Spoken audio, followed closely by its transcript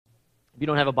If you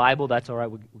don't have a Bible, that's all right.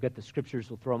 We'll get the scriptures.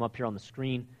 We'll throw them up here on the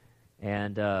screen,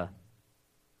 and we'll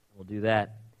do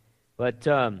that. But,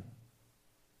 all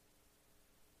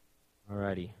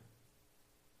righty.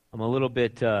 I'm a little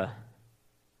bit, I'm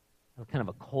kind of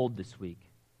a cold this week.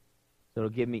 So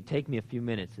it'll take me a few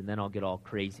minutes, and then I'll get all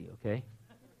crazy, okay?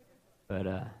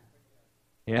 But,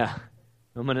 yeah,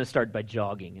 I'm going to start by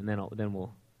jogging, and then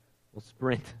we'll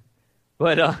sprint.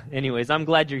 But anyways, I'm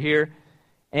glad you're here.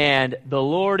 And the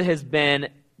Lord has been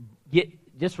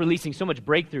just releasing so much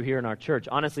breakthrough here in our church.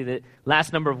 Honestly, the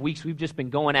last number of weeks, we've just been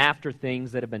going after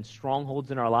things that have been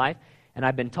strongholds in our life. And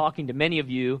I've been talking to many of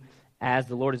you as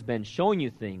the Lord has been showing you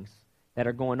things that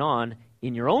are going on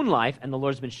in your own life, and the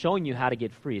Lord's been showing you how to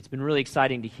get free. It's been really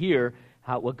exciting to hear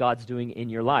what God's doing in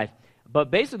your life.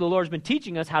 But basically, the Lord's been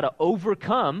teaching us how to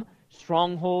overcome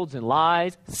strongholds and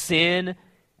lies, sin,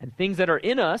 and things that are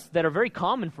in us that are very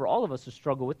common for all of us to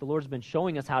struggle with. The Lord's been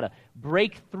showing us how to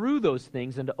break through those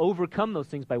things and to overcome those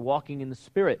things by walking in the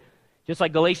Spirit. Just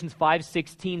like Galatians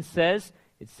 5:16 says,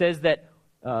 it says that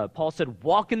Paul said,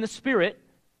 walk in the Spirit,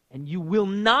 and you will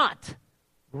not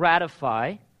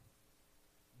gratify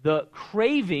the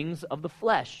cravings of the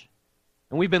flesh.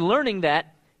 And we've been learning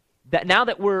that now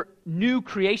that we're new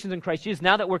creations in Christ Jesus,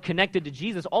 now that we're connected to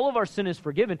Jesus, all of our sin is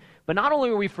forgiven. But not only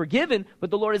are we forgiven, but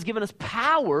the Lord has given us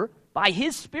power by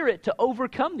His Spirit to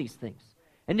overcome these things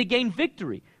and to gain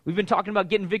victory. We've been talking about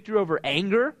getting victory over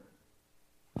anger,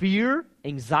 fear,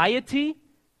 anxiety,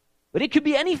 but it could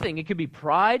be anything. It could be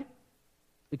pride.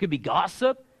 It could be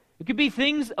gossip. It could be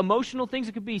things, emotional things.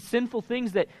 It could be sinful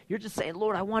things that you're just saying,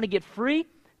 Lord, I want to get free.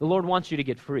 The Lord wants you to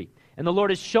get free. And the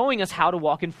Lord is showing us how to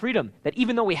walk in freedom. That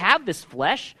even though we have this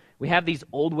flesh, we have these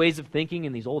old ways of thinking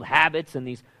and these old habits and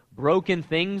these broken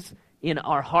things in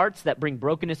our hearts that bring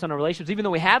brokenness on our relationships. Even though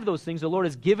we have those things, the Lord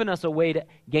has given us a way to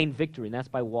gain victory, and that's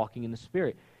by walking in the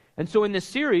Spirit. And so in this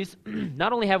series,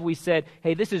 not only have we said,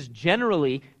 hey, this is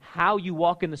generally how you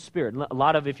walk in the Spirit. A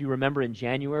lot of, if you remember in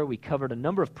January, we covered a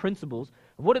number of principles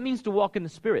of what it means to walk in the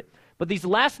Spirit. But these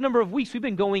last number of weeks, we've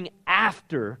been going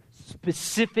after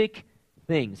specific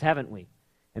things, haven't we?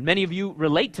 And many of you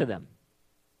relate to them.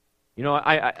 You know,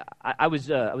 I was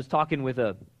talking with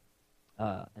an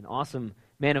awesome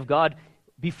man of God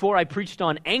before I preached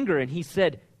on anger, and he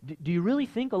said, do you really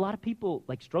think a lot of people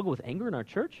struggle with anger in our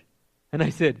church? And I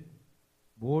said,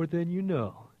 more than you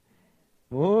know.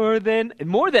 More than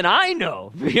I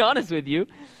know, to be honest with you.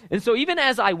 And so even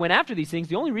as I went after these things,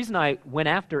 the only reason I went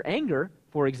after anger,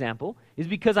 for example, is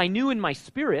because I knew in my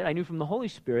spirit, I knew from the Holy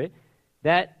Spirit,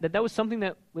 that was something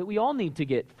that we all need to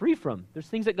get free from. There's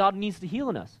things that God needs to heal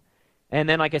in us. And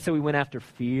then, like I said, we went after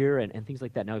fear and things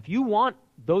like that. Now, if you want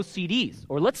those CDs,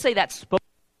 or let's say that's spoken,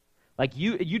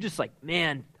 you just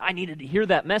man, I needed to hear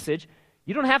that message,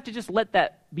 you don't have to just let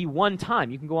that be one time.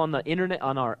 You can go on the internet,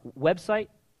 on our website,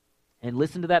 and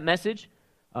listen to that message.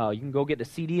 You can go get a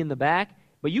CD in the back.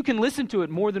 But you can listen to it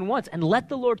more than once and let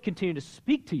the Lord continue to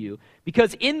speak to you.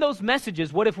 Because in those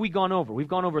messages, what have we gone over? We've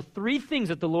gone over 3 things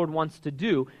that the Lord wants to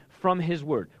do from His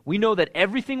Word. We know that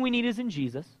everything we need is in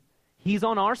Jesus. He's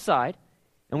on our side.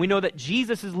 And we know that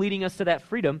Jesus is leading us to that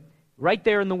freedom right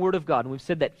there in the Word of God. And we've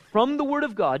said that from the Word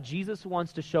of God, Jesus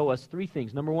wants to show us 3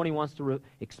 things. Number 1, He wants to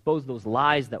expose those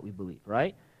lies that we believe,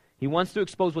 right? He wants to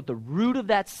expose what the root of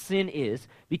that sin is,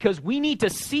 because we need to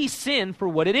see sin for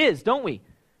what it is, don't we?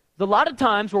 There's a lot of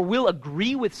times where we'll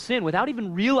agree with sin without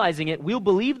even realizing it. We'll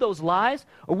believe those lies,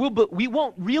 or we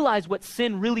won't realize what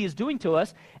sin really is doing to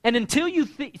us. And until you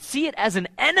see it as an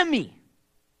enemy,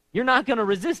 you're not going to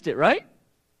resist it, right?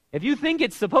 If you think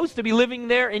it's supposed to be living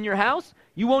there in your house,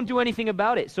 you won't do anything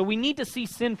about it. So we need to see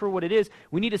sin for what it is.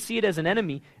 We need to see it as an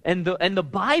enemy. And the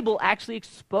Bible actually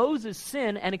exposes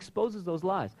sin and exposes those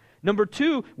lies. Number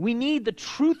 2, we need the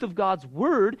truth of God's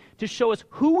Word to show us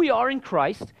who we are in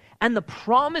Christ and the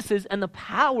promises and the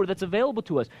power that's available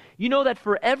to us. You know that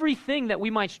for everything that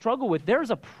we might struggle with, there is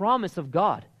a promise of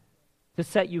God to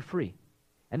set you free.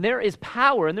 And there is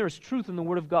power and there is truth in the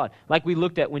Word of God. Like we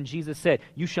looked at when Jesus said,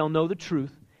 you shall know the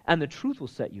truth, and the truth will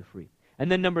set you free.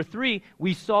 And then number 3,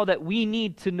 we saw that we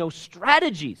need to know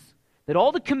strategies. That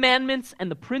all the commandments and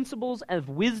the principles of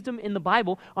wisdom in the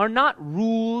Bible are not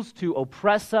rules to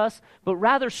oppress us, but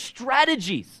rather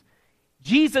strategies.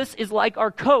 Jesus is like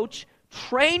our coach,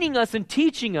 training us and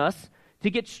teaching us to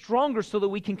get stronger so that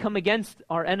we can come against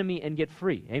our enemy and get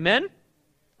free. Amen?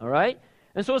 All right?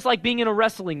 And so it's like being in a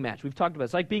wrestling match. We've talked about it.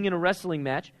 It's like being in a wrestling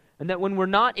match, and that when we're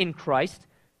not in Christ,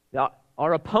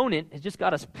 our opponent has just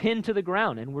got us pinned to the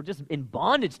ground, and we're just in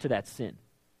bondage to that sin.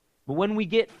 But when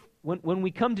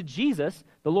we come to Jesus,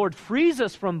 the Lord frees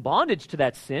us from bondage to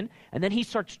that sin, and then He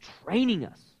starts training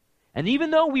us. And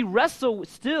even though we wrestle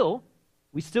still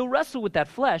we still wrestle with that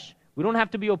flesh. We don't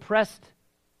have to be oppressed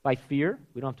by fear.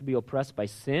 We don't have to be oppressed by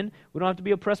sin. We don't have to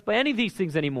be oppressed by any of these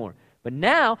things anymore. But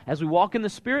now, as we walk in the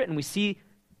Spirit and we see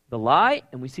the lie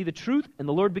and we see the truth, and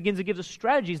the Lord begins to give us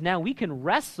strategies, now we can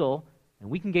wrestle and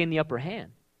we can gain the upper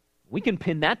hand. We can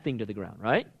pin that thing to the ground,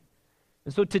 right?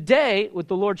 And so today, what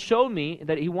the Lord showed me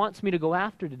that he wants me to go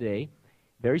after today,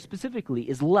 very specifically,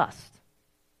 is lust.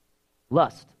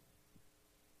 Lust.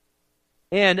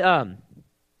 And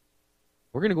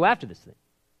we're going to go after this thing.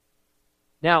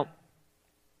 Now,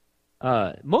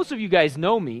 most of you guys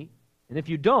know me, and if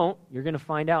you don't, you're going to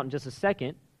find out in just a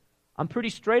second. I'm pretty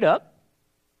straight up,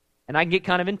 and I can get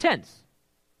kind of intense.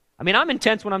 I mean, I'm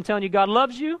intense when I'm telling you God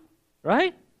loves you,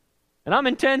 right? And I'm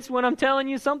intense when I'm telling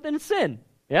you something's sin,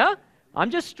 yeah? I'm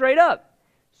just straight up.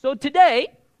 So today,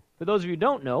 for those of you who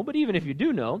don't know, but even if you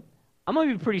do know, I'm going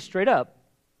to be pretty straight up,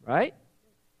 right?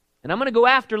 And I'm going to go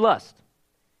after lust.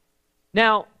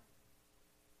 Now,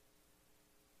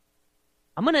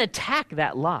 I'm going to attack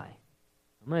that lie.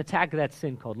 I'm going to attack that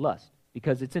sin called lust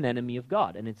because it's an enemy of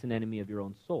God and it's an enemy of your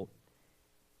own soul.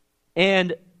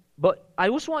 But I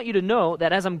just want you to know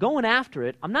that as I'm going after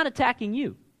it, I'm not attacking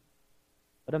you,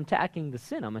 but I'm attacking the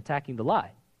sin. I'm attacking the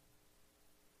lie.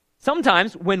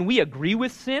 Sometimes when we agree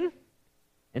with sin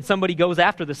and somebody goes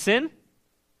after the sin,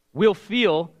 we'll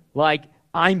feel like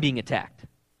I'm being attacked,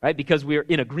 right? Because we're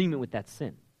in agreement with that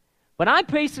sin. But I'm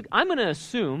going to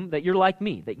assume that you're like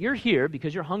me, that you're here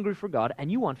because you're hungry for God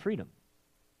and you want freedom.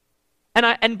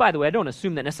 And by the way, I don't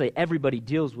assume that necessarily everybody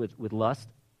deals with lust,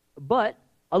 but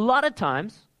a lot of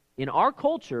times in our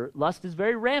culture, lust is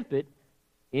very rampant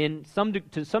to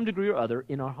some degree or other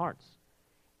in our hearts.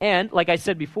 And like I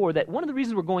said before, that one of the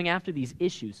reasons we're going after these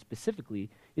issues specifically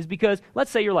is because,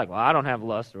 let's say you're like, well, I don't have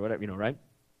lust or whatever, right?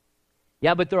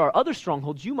 Yeah, but there are other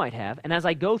strongholds you might have, and as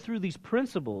I go through these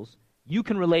principles, you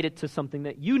can relate it to something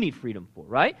that you need freedom for,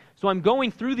 right? So I'm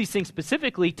going through these things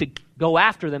specifically to go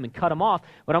after them and cut them off,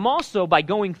 but I'm also, by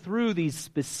going through these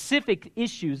specific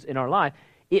issues in our life,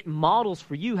 it models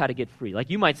for you how to get free. Like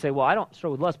you might say, well, I don't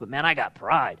struggle with lust, but man, I got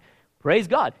pride. Praise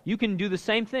God. You can do the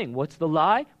same thing. What's the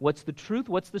lie? What's the truth?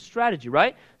 What's the strategy,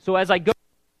 right? So as I go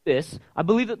through this, I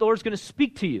believe that the Lord's going to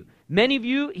speak to you. Many of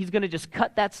you, he's going to just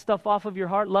cut that stuff off of your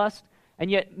heart, lust, and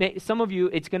yet some of you,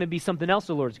 it's going to be something else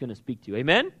the Lord's going to speak to you.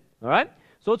 Amen? All right?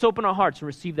 So let's open our hearts and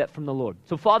receive that from the Lord.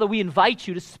 So Father, we invite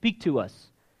you to speak to us.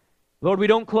 Lord, we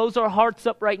don't close our hearts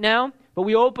up right now, but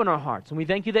we open our hearts, and we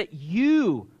thank you that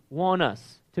you want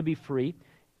us to be free,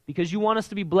 because you want us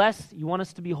to be blessed, you want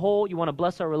us to be whole, you want to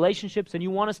bless our relationships, and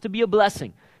you want us to be a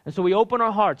blessing. And so we open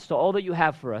our hearts to all that you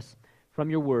have for us from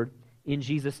your word in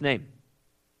Jesus' name.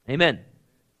 Amen.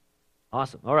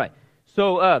 Awesome. All right.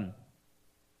 So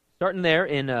starting there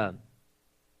in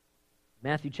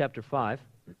Matthew chapter 5.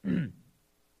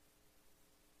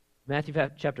 Matthew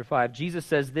chapter 5, Jesus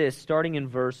says this, starting in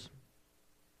verse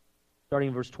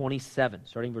 27.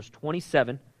 Starting verse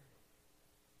 27,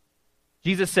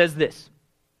 Jesus says this,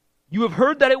 "You have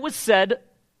heard that it was said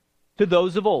to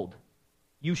those of old,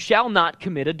 'You shall not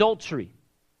commit adultery.'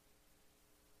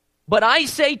 But I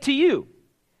say to you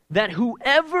that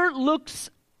whoever looks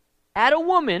at a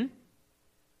woman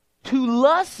to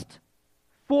lust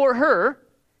for her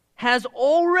has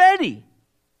already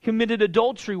committed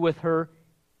adultery with her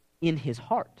in his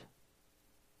heart.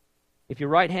 If your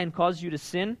right hand causes you to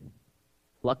sin,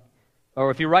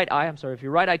 if your right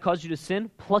eye causes you to sin,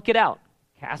 pluck it out,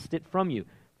 cast it from you.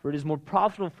 For it is more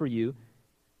profitable for you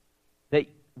that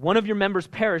one of your members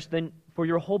perish than for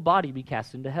your whole body be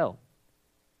cast into hell.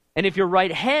 And if your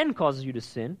right hand causes you to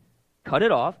sin, cut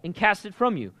it off and cast it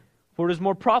from you. For it is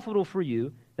more profitable for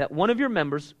you that one of your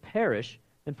members perish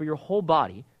than for your whole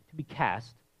body to be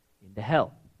cast into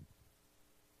hell."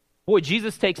 Boy,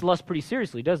 Jesus takes lust pretty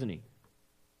seriously, doesn't he?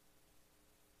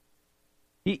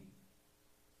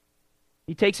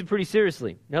 He takes it pretty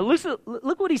seriously. Now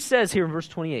look what he says here in verse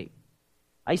 28.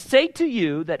 "I say to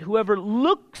you that whoever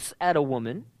looks at a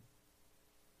woman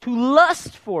to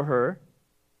lust for her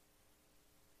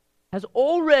has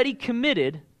already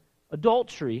committed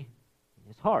adultery in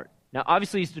his heart." Now,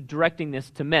 obviously, he's directing this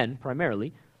to men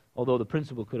primarily, although the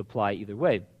principle could apply either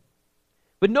way.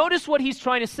 But notice what he's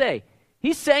trying to say.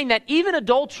 He's saying that even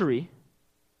adultery,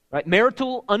 right,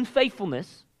 marital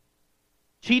unfaithfulness,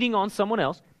 cheating on someone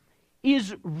else,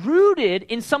 is rooted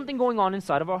in something going on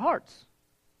inside of our hearts.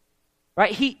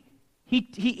 Right? He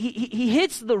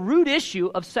hits the root issue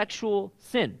of sexual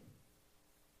sin.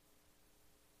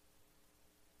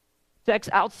 Sex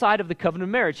outside of the covenant of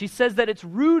marriage. He says that it's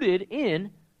rooted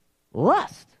in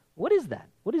lust. What is that?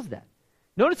 What is that?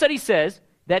 Notice that he says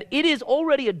that it is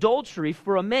already adultery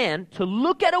for a man to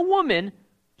look at a woman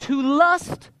to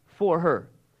lust for her.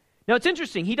 Now, it's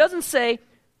interesting. He doesn't say,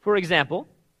 for example,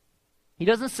 he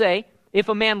doesn't say if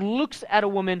a man looks at a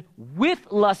woman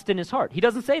with lust in his heart. He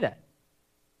doesn't say that.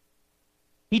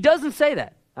 He doesn't say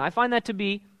that. Now, I find that to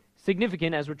be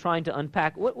significant as we're trying to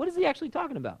unpack what is he actually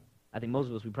talking about. I think most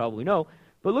of us we probably know.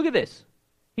 But look at this.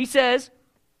 He says,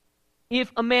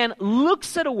 if a man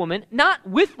looks at a woman, not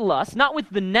with lust, not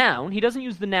with the noun, he doesn't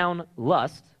use the noun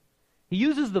lust, he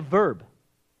uses the verb.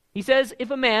 He says, if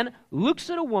a man looks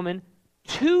at a woman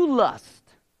to lust,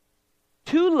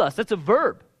 that's a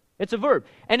verb. It's a verb.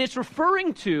 And it's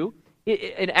referring to,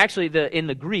 and actually in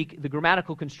the Greek, the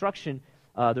grammatical construction,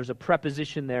 there's a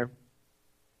preposition there,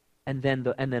 and then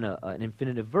an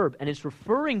infinitive verb, and it's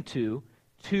referring to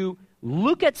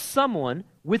look at someone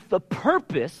with the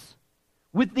purpose,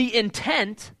 with the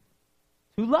intent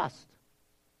to lust.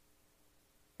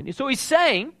 And so he's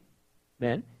saying,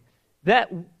 then, that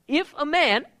if a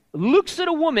man looks at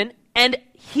a woman and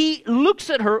he looks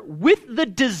at her with the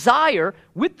desire,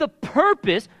 with the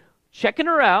purpose, checking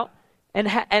her out, and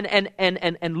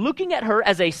looking at her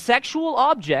as a sexual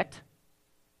object,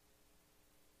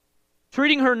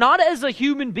 treating her not as a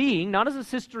human being, not as a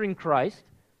sister in Christ,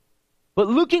 but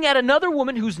looking at another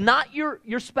woman who's not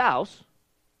your spouse,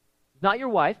 not your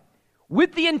wife,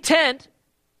 with the intent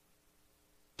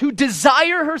to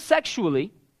desire her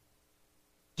sexually,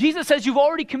 Jesus says you've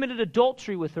already committed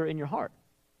adultery with her in your heart.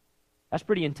 That's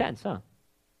pretty intense, huh?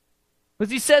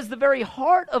 Because he says the very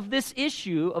heart of this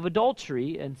issue of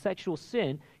adultery and sexual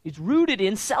sin is rooted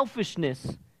in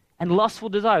selfishness and lustful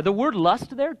desire. The word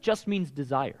lust there just means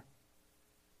desire.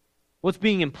 What's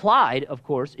being implied, of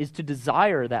course, is to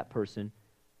desire that person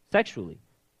sexually,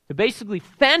 to basically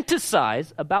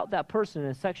fantasize about that person in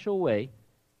a sexual way.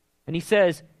 And he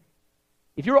says,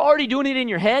 if you're already doing it in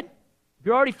your head, if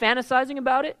you're already fantasizing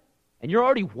about it, and you're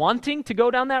already wanting to go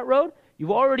down that road,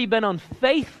 you've already been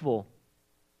unfaithful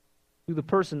to the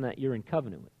person that you're in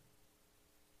covenant with.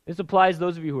 This applies to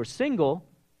those of you who are single.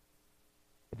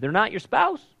 If they're not your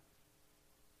spouse,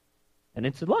 then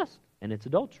it's lust and it's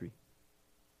adultery.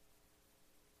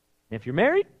 And if you're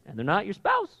married and they're not your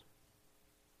spouse,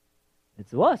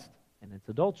 it's lust and it's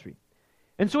adultery.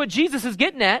 And so what Jesus is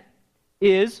getting at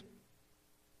is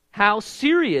how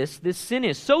serious this sin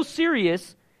is. So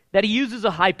serious that he uses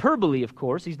a hyperbole, of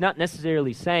course. He's not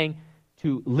necessarily saying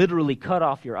to literally cut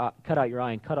out your eye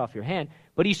and cut off your hand,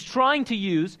 but he's trying to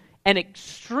use an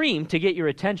extreme to get your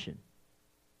attention.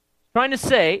 Trying to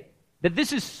say that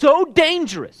this is so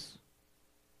dangerous,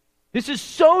 this is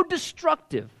so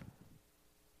destructive,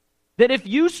 that if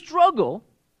you struggle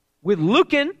with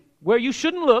looking where you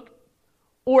shouldn't look,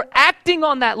 or acting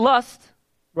on that lust,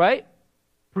 right?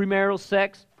 Premarital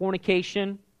sex,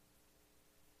 fornication,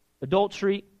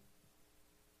 adultery.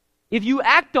 If you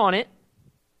act on it,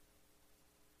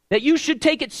 that you should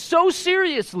take it so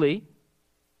seriously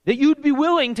that you'd be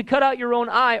willing to cut out your own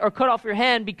eye or cut off your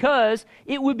hand, because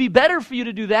it would be better for you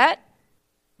to do that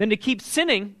than to keep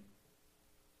sinning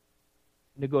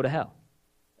and to go to hell.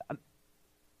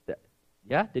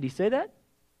 Yeah? Did he say that?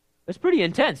 That's pretty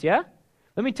intense, yeah?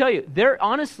 Let me tell you,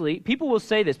 honestly, people will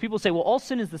say this. People say, well, all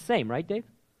sin is the same, right, Dave?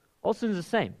 All sin is the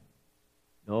same.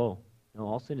 No,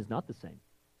 all sin is not the same.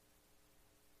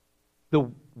 The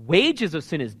wages of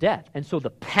sin is death, and so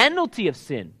the penalty of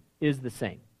sin is the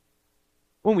same.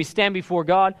 When we stand before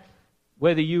God,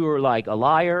 whether you are like a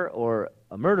liar or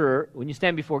a murderer, when you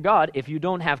stand before God, if you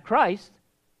don't have Christ,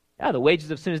 the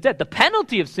wages of sin is death. The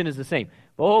penalty of sin is the same.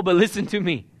 But listen to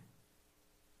me.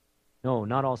 No,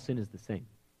 not all sin is the same.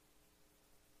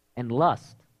 And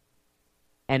lust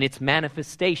and its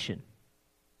manifestation,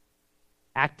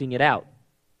 acting it out,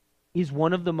 is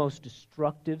one of the most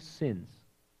destructive sins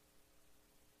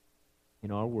in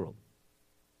our world.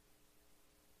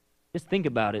 Just think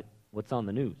about it, what's on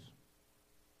the news.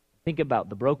 Think about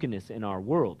the brokenness in our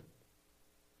world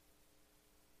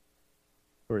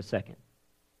for a second.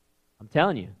 I'm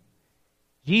telling you,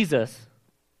 Jesus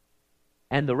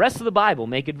and the rest of the Bible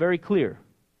make it very clear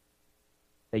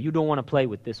that you don't want to play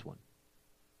with this one.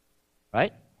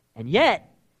 Right? And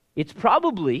yet, it's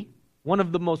probably one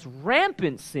of the most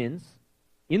rampant sins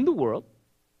in the world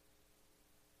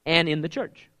and in the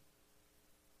church.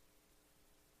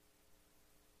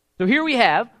 So here we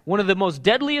have one of the most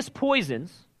deadliest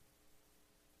poisons,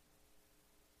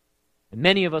 and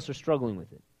many of us are struggling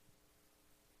with it.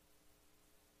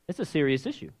 It's a serious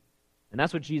issue, and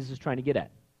that's what Jesus is trying to get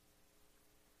at.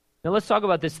 Now let's talk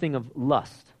about this thing of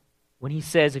lust. When he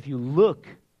says if you look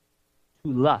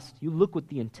to lust, you look with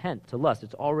the intent to lust,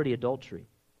 it's already adultery.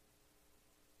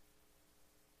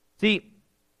 See,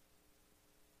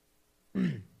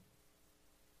 the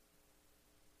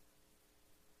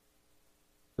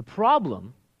The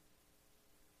problem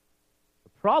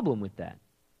with that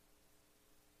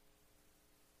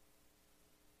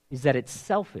is that it's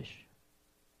selfish.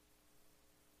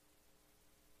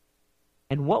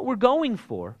 And what we're going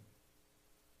for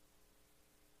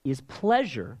is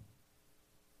pleasure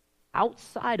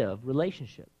outside of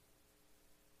relationship.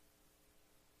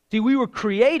 See, we were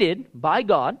created by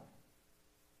God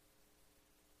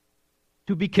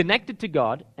to be connected to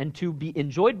God and to be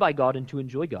enjoyed by God and to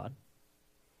enjoy God.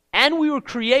 And we were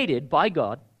created by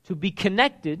God to be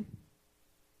connected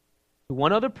to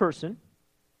one other person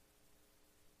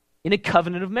in a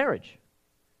covenant of marriage.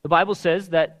 The Bible says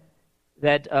that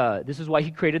this is why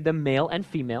He created them male and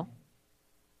female,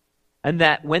 and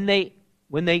that when they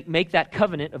make that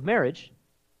covenant of marriage,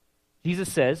 Jesus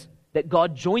says that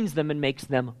God joins them and makes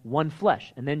them one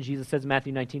flesh. And then Jesus says in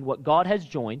Matthew 19, what God has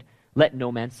joined, let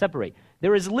no man separate.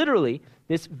 There is literally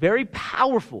this very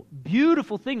powerful,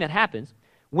 beautiful thing that happens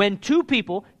when two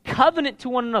people covenant to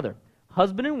one another,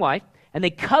 husband and wife, and they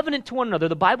covenant to one another.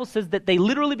 The Bible says that they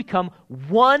literally become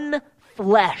one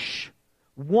flesh.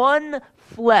 One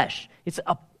flesh. It's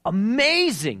an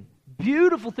amazing,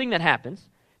 beautiful thing that happens,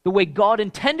 the way God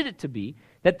intended it to be,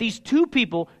 that these two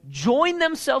people join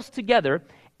themselves together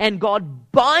and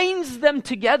God binds them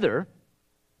together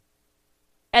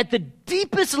at the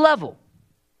deepest level.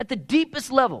 At the deepest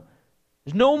level.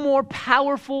 There's no more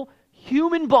powerful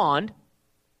human bond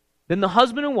than the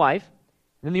husband and wife,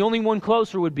 and the only one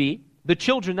closer would be the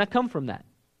children that come from that.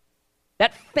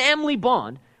 That family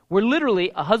bond where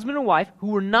literally a husband and wife who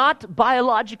were not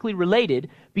biologically related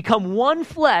become one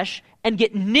flesh and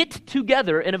get knit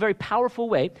together in a very powerful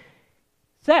way.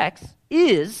 Sex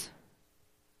is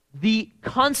the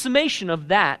consummation of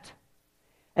that,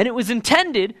 and it was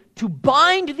intended to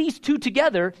bind these two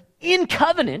together in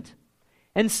covenant,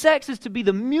 and sex is to be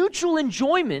the mutual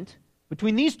enjoyment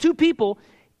between these two people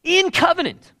in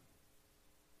covenant.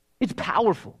 It's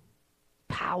powerful.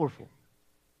 Powerful.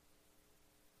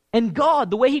 And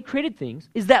God, the way He created things,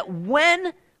 is that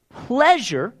when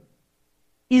pleasure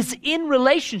is in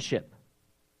relationship,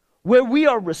 where we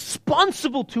are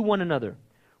responsible to one another,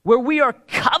 where we are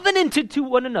covenanted to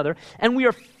one another, and we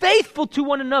are faithful to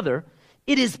one another,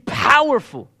 it is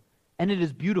powerful and it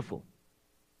is beautiful.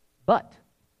 But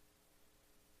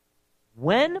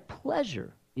when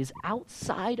pleasure is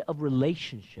outside of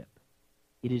relationship,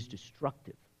 it is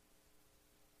destructive.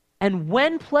 And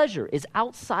when pleasure is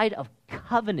outside of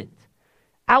covenant,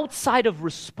 outside of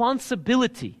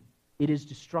responsibility, it is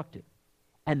destructive.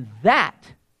 And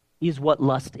that is what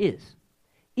lust is.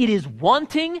 It is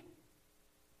wanting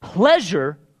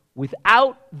pleasure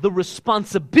without the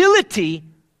responsibility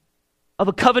of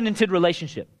a covenanted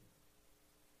relationship.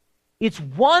 It's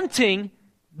wanting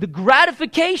the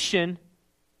gratification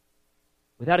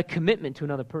without a commitment to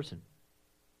another person.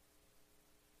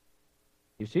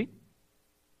 You see?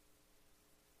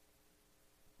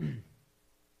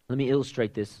 Let me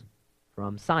illustrate this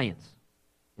from science.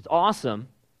 It's awesome.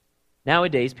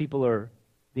 Nowadays, people are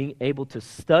being able to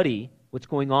study what's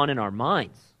going on in our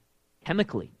minds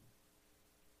chemically.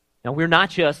 Now, we're not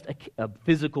just a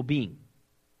physical being,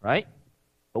 right?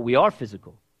 But we are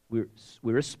physical. We're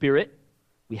a spirit.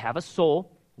 We have a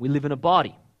soul. We live in a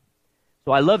body.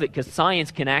 So I love it because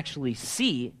science can actually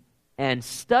see and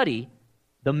study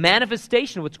the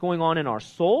manifestation of what's going on in our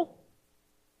soul,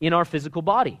 in our physical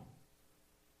body.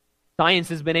 Science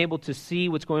has been able to see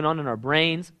what's going on in our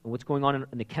brains and what's going on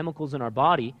in the chemicals in our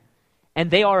body, and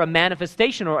they are a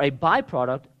manifestation or a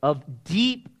byproduct of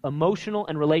deep emotional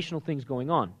and relational things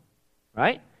going on,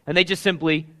 right? And they just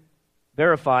simply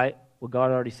verify what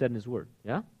God already said in His Word,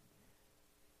 yeah?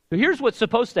 So here's what's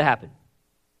supposed to happen.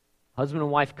 Husband and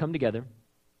wife come together,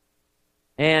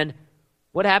 and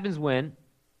what happens when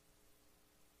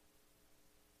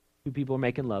two people are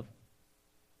making love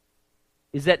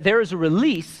is that there is a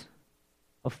release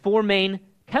of four main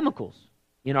chemicals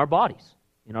in our bodies,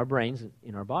 in our brains,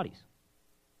 in our bodies.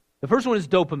 The first one is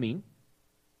dopamine.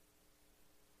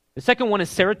 The second one is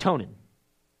serotonin.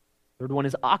 The third one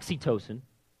is oxytocin. And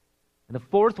the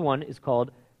fourth one is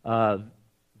called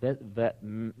vasopressin,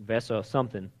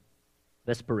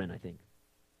 I think.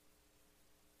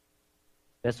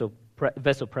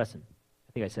 Vasopressin.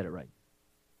 I think I said it right.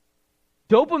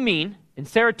 Dopamine and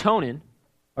serotonin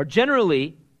are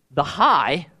generally the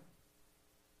high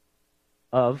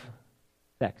of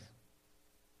sex.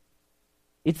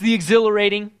 It's the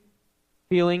exhilarating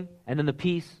feeling and then the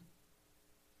peace,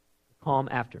 the calm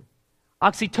after.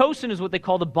 Oxytocin is what they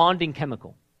call the bonding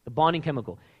chemical. The bonding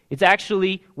chemical. It's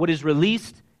actually what is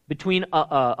released between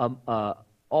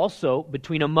also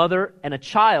between a mother and a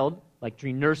child, like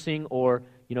during nursing or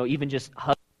even just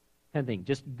hugging. kind of thing.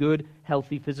 Just good,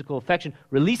 healthy physical affection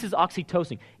releases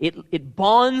oxytocin. It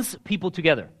bonds people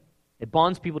together. It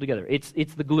bonds people together. It's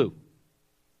the glue.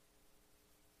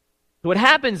 So what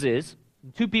happens is,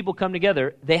 when two people come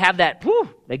together, they have that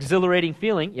exhilarating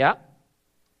feeling, yeah?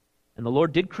 And the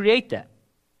Lord did create that.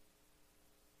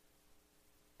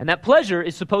 And that pleasure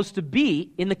is supposed to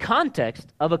be in the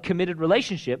context of a committed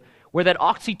relationship where that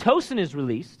oxytocin is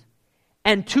released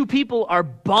and two people are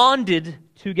bonded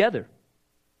together.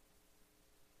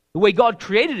 The way God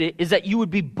created it is that you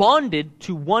would be bonded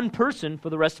to one person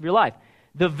for the rest of your life.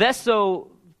 The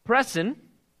vasopressin,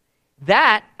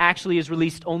 that actually is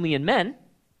released only in men.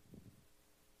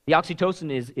 The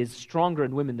oxytocin is stronger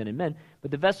in women than in men,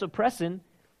 but the vasopressin,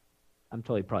 I'm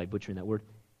totally probably butchering that word,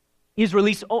 is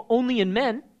released only in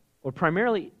men, or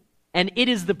primarily, and it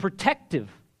is the protective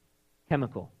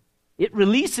chemical. It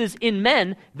releases in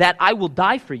men that I will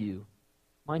die for you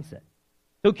mindset.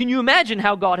 So can you imagine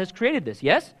how God has created this?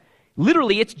 Yes?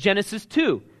 Literally, it's Genesis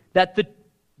 2, that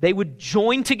they would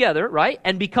join together, right,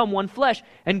 and become one flesh.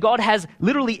 And God has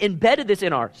literally embedded this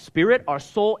in our spirit, our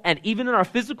soul, and even in our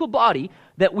physical body,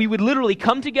 that we would literally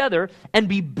come together and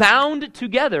be bound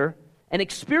together and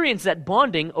experience that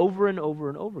bonding over and over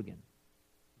and over again.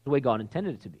 The way God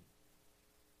intended it to be.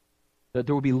 That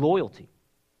there will be loyalty.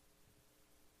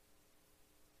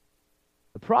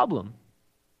 The problem,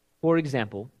 for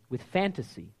example, with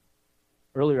fantasy,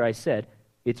 earlier I said,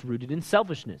 it's rooted in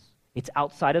selfishness. It's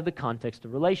outside of the context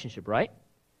of relationship, right?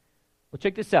 Well,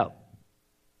 check this out.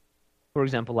 For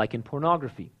example, like in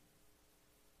pornography.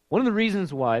 One of the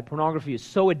reasons why pornography is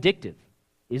so addictive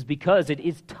is because it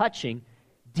is touching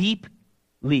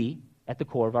deeply at the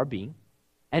core of our being,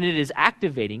 and it is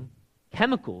activating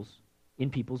chemicals in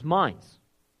people's minds.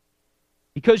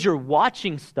 Because you're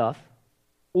watching stuff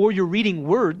or you're reading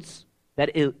words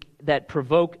that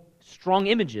provoke strong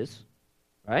images,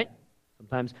 right?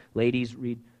 Sometimes ladies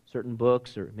read certain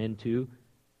books, or men too.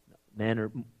 Men are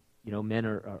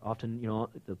often,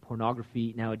 the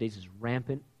pornography nowadays is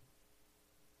rampant.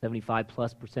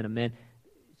 75+% of men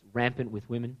is rampant with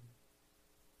women.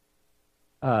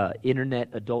 Internet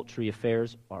adultery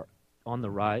affairs are on the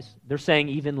rise. They're saying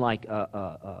even like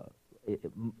a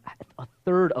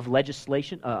third of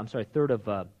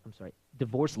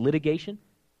divorce litigation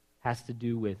has to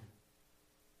do with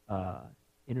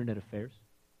internet affairs.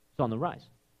 It's on the rise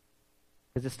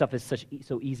because this stuff is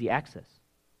so easy access.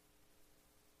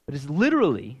 But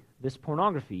this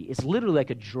pornography is literally like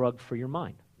a drug for your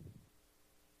mind.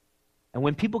 And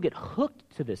when people get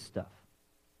hooked to this stuff,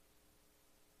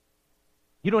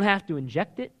 you don't have to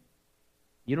inject it.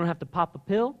 You don't have to pop a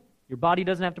pill. Your body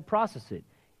doesn't have to process it.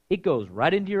 It goes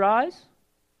right into your eyes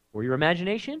or your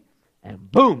imagination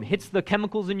and boom, hits the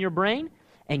chemicals in your brain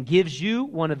and gives you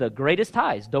one of the greatest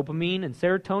highs, dopamine and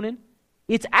serotonin.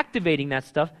 It's activating that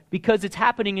stuff because it's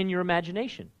happening in your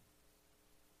imagination.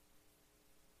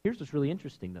 Here's what's really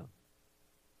interesting, though.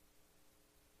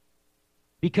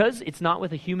 Because it's not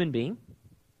with a human being,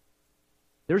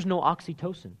 there's no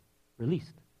oxytocin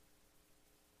released.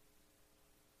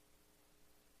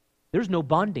 There's no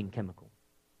bonding chemical.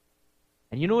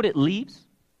 And you know what it leaves?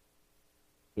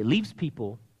 It leaves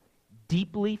people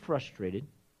deeply frustrated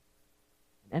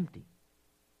and empty.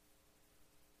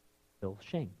 Feel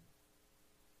shame.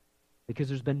 Because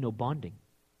there's been no bonding.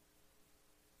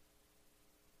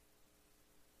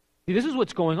 See, this is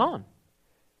what's going on.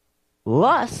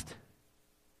 Lust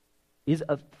is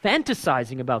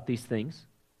fantasizing about these things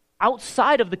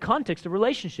outside of the context of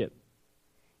relationship.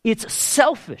 It's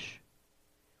selfish.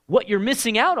 What you're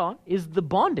missing out on is the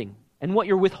bonding. And what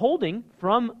you're withholding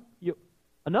from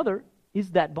another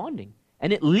is that bonding.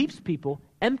 And it leaves people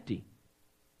empty.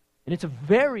 And it's a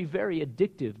very, very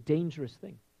addictive, dangerous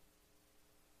thing.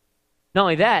 Not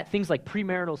only that, things like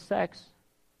premarital sex,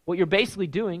 what you're basically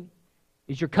doing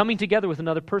is you're coming together with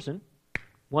another person,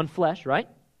 one flesh, right?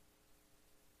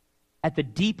 At the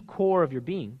deep core of your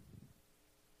being,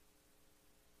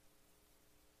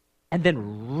 and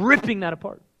then ripping that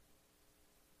apart.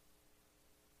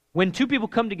 When two people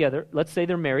come together, let's say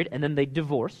they're married, and then they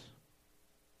divorce,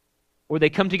 or they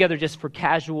come together just for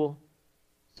casual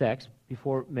sex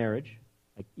before marriage,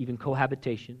 like even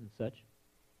cohabitation and such,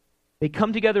 they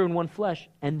come together in one flesh,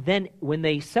 and then when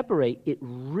they separate,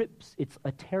 it's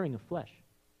a tearing of flesh.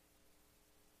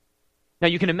 Now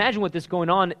you can imagine what this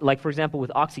going on, like for example with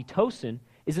oxytocin,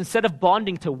 is instead of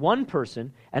bonding to one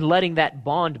person and letting that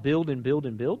bond build and build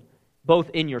and build, both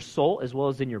in your soul as well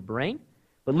as in your brain,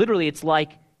 but literally it's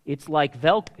like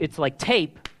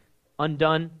tape,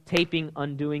 undone, taping,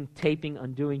 undoing, taping,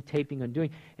 undoing, taping,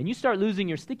 undoing, and you start losing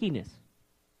your stickiness.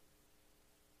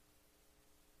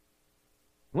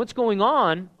 What's going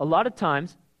on a lot of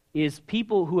times is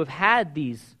people who have had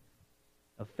these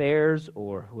affairs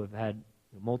or who have had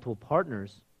multiple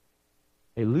partners,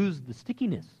 they lose the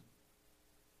stickiness.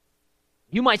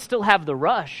 You might still have the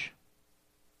rush,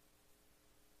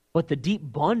 but the deep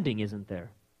bonding isn't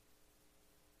there.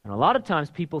 And a lot of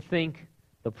times people think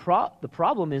the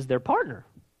problem is their partner.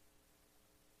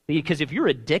 Because if you're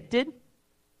addicted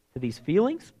to these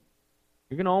feelings,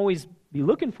 you're going to always be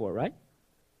looking for it, right?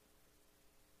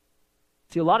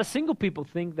 See, a lot of single people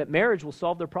think that marriage will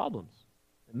solve their problems.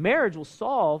 Marriage will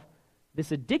solve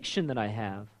this addiction that I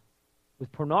have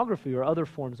with pornography or other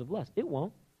forms of lust. It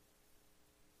won't.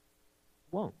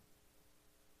 It won't.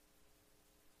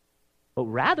 But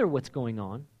rather what's going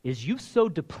on is you've so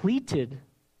depleted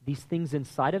these things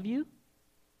inside of you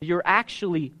that you're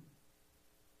actually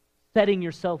setting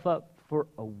yourself up for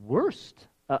a worse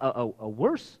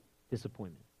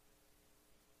disappointment.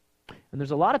 And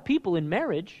there's a lot of people in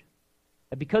marriage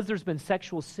that because there's been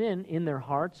sexual sin in their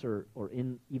hearts or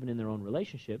even in their own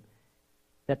relationship,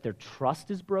 that their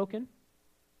trust is broken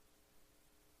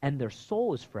and their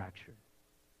soul is fractured.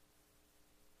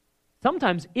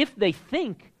 Sometimes if they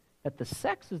think that the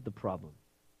sex is the problem,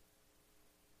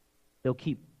 they'll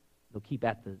keep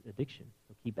at the addiction.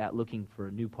 They'll keep at looking for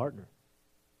a new partner.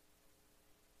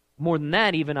 More than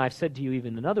that, even I've said to you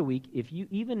even another week,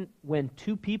 even when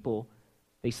two people,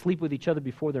 they sleep with each other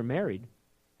before they're married,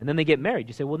 and then they get married,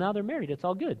 you say, well, now they're married, it's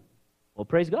all good. Well,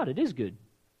 praise God, it is good.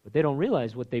 But they don't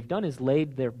realize what they've done is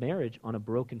laid their marriage on a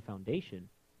broken foundation.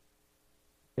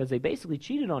 Because they basically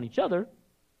cheated on each other.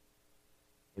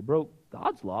 They broke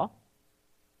God's law.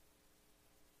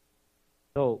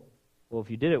 So, well,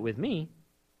 if you did it with me,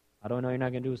 how do I know you're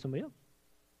not going to do it with somebody else?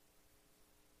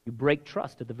 You break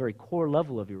trust at the very core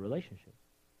level of your relationship.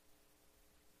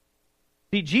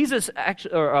 See, Jesus,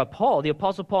 Paul, the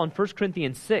Apostle Paul in 1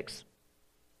 Corinthians 6,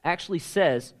 actually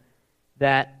says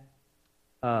that,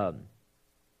 in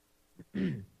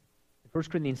 1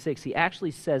 Corinthians 6, he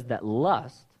actually says that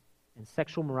lust and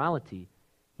sexual morality,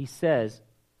 he says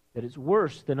that it's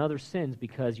worse than other sins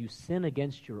because you sin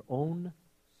against your own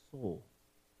soul.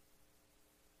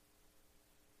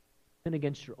 Sin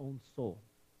against your own soul.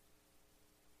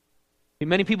 See,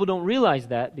 many people don't realize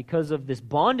that because of this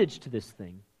bondage to this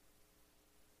thing.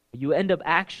 You end up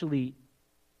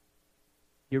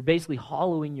you're basically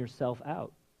hollowing yourself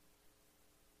out,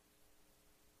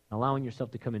 allowing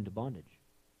yourself to come into bondage.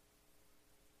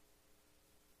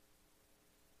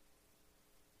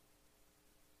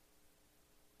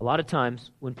 A lot of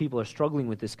times when people are struggling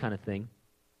with this kind of thing,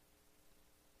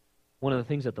 one of the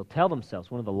things that they'll tell themselves,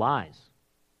 one of the lies,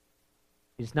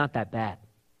 is it's not that bad.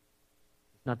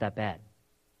 It's not that bad.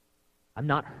 I'm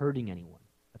not hurting anyone.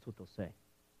 That's what they'll say.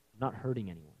 I'm not hurting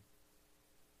anyone.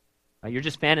 You're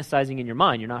just fantasizing in your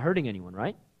mind. You're not hurting anyone,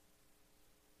 right?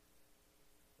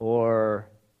 Or,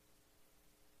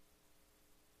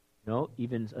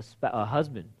 even a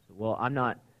husband. Well, I'm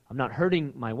not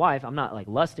hurting my wife. I'm not like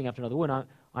lusting after another woman.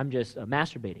 I'm just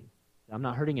masturbating. I'm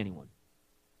not hurting anyone.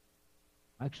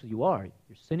 Actually, you are.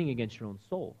 You're sinning against your own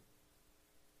soul.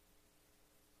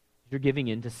 You're giving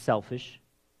in to selfish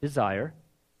desire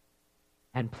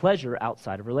and pleasure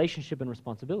outside of relationship and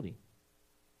responsibility.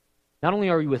 Not only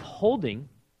are you withholding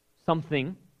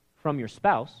something from your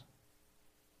spouse,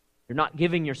 you're not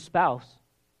giving your spouse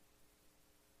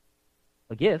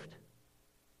a gift,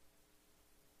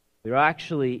 you're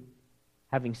actually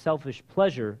having selfish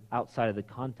pleasure outside of the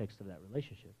context of that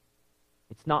relationship.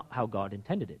 It's not how God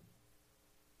intended it.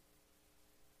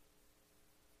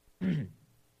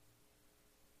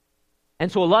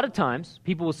 And so a lot of times,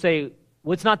 people will say,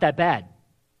 well, it's not that bad.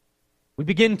 We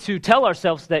begin to tell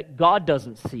ourselves that God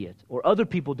doesn't see it, or other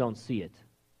people don't see it,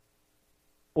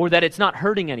 or that it's not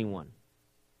hurting anyone.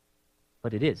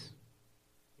 But it is.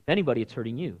 If anybody, it's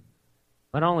hurting you.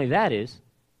 But not only that is,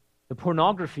 the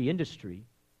pornography industry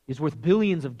is worth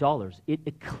billions of dollars. It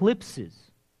eclipses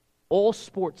all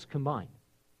sports combined.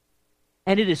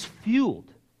 And it is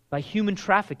fueled by human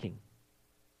trafficking,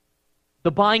 the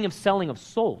buying and selling of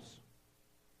souls,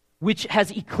 which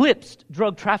has eclipsed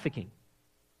drug trafficking.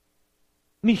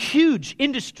 I mean, huge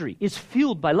industry is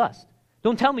fueled by lust.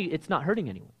 Don't tell me it's not hurting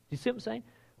anyone. Do you see what I'm saying?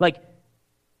 Like,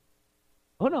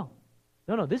 oh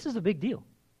no, this is a big deal.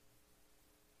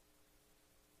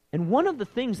 And one of the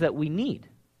things that we need,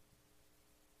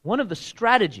 one of the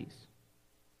strategies,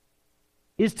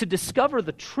 is to discover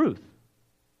the truth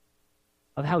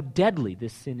of how deadly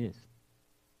this sin is.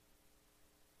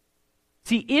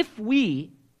 See, if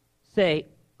we say,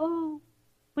 oh,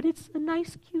 but it's a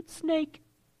nice, cute snake,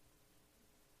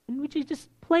 and we just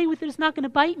play with it, it's not going to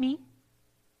bite me.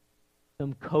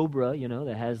 some cobra,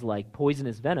 that has like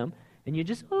poisonous venom, and you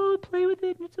just, play with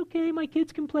it, and it's okay, my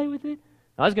kids can play with it.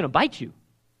 No, it's going to bite you.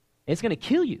 It's going to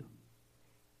kill you.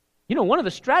 One of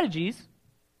the strategies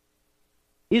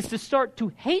is to start to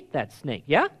hate that snake,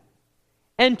 yeah?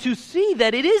 And to see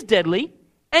that it is deadly,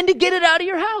 and to get it out of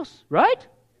your house, right?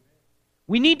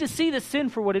 We need to see the sin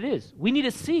for what it is. We need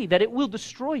to see that it will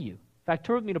destroy you. In fact,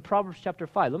 turn with me to Proverbs chapter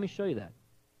 5. Let me show you that.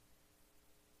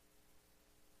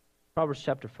 Proverbs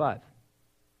chapter 5.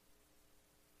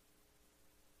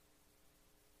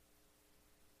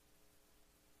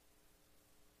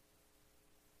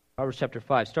 Proverbs chapter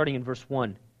 5, starting in verse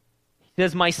 1. He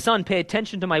says, "My son, pay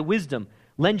attention to my wisdom.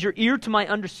 Lend your ear to my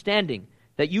understanding,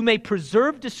 that you may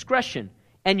preserve discretion,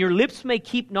 and your lips may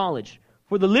keep knowledge.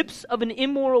 For the lips of an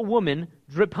immoral woman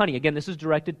drip honey." Again, this is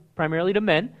directed primarily to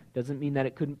men. Doesn't mean that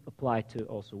it couldn't apply to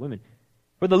also women.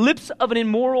 "For the lips of an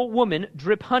immoral woman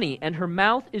drip honey, and her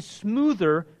mouth is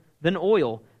smoother than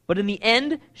oil. But in the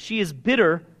end, she is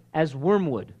bitter as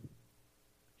wormwood.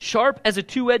 Sharp as a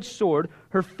two-edged sword,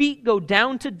 her feet go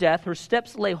down to death, her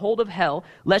steps lay hold of hell,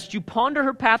 lest you ponder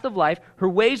her path of life. Her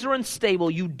ways are unstable,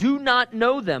 you do not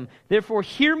know them. Therefore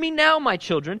hear me now, my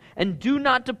children, and do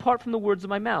not depart from the words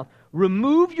of my mouth.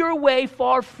 Remove your way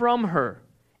far from her,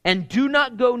 and do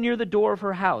not go near the door of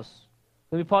her house."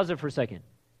 Let me pause there for a second.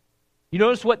 You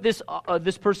notice what this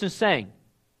person is saying?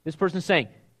 This person is saying,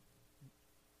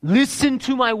 listen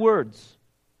to my words.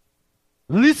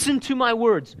 Listen to my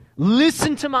words.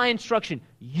 Listen to my instruction.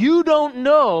 You don't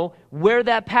know where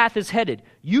that path is headed.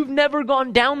 You've never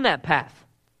gone down that path.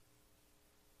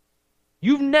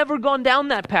 You've never gone down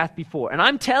that path before. And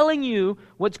I'm telling you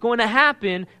what's going to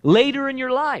happen later in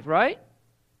your life, right?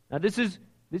 Now this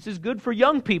is good for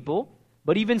young people,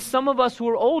 but even some of us who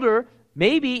are older,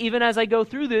 maybe even as I go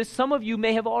through this, some of you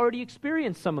may have already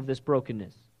experienced some of this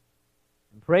brokenness.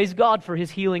 And praise God for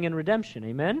his healing and redemption.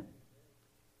 Amen?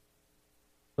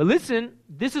 But listen,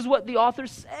 this is what the author's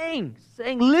saying,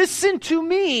 listen to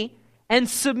me and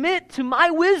submit to my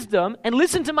wisdom and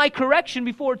listen to my correction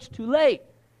before it's too late.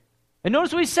 And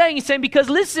notice what he's saying. He's saying, because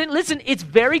listen, it's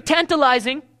very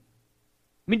tantalizing. I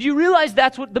mean, do you realize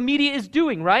that's what the media is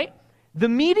doing, right? The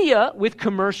media with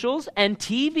commercials and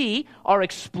TV are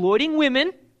exploiting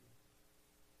women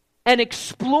and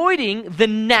exploiting the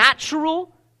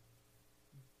natural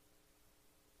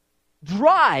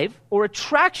drive or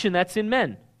attraction that's in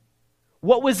men.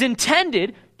 What was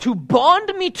intended to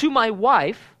bond me to my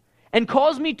wife and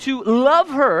cause me to love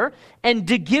her and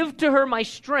to give to her my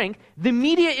strength, the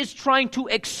media is trying to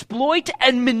exploit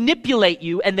and manipulate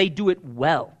you, and they do it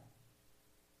well.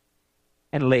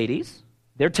 And ladies,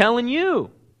 they're telling you,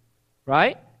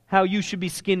 right, how you should be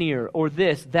skinnier or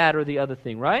this, that, or the other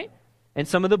thing, right? And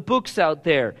some of the books out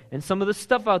there and some of the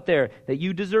stuff out there that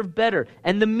you deserve better.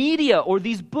 And the media or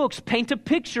these books paint a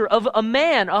picture of a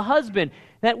man, a husband,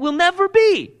 that will never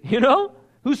be,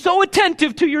 who's so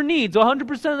attentive to your needs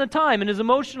 100% of the time and is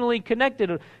emotionally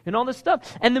connected and all this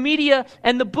stuff. And the media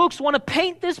and the books want to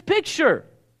paint this picture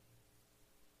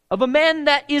of a man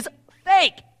that is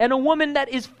fake and a woman that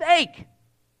is fake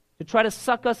to try to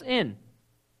suck us in.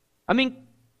 I mean,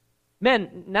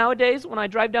 men, nowadays when I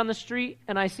drive down the street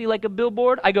and I see like a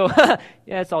billboard, I go,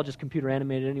 yeah, it's all just computer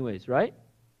animated anyways, right?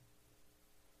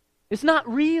 It's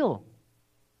not real.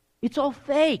 It's all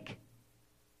fake.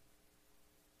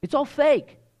 It's all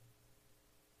fake.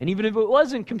 And even if it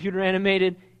wasn't computer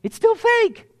animated, it's still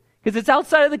fake because it's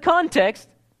outside of the context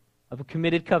of a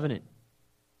committed covenant.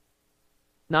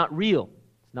 It's not real.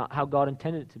 It's not how God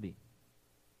intended it to be.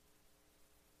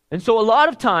 And so a lot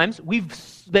of times we've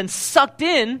been sucked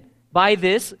in by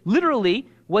this, literally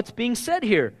what's being said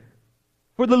here.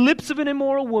 For the lips of an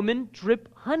immoral woman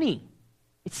drip honey.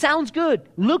 It sounds good,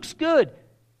 looks good.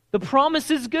 The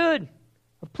promise is good,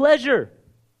 a pleasure.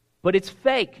 But it's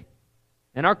fake.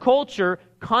 And our culture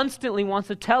constantly wants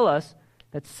to tell us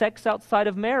that sex outside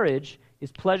of marriage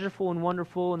is pleasurable and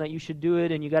wonderful and that you should do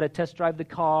it and you got to test drive the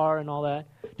car and all that.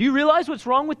 Do you realize what's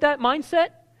wrong with that mindset?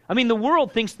 I mean, the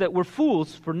world thinks that we're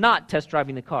fools for not test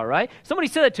driving the car, right? Somebody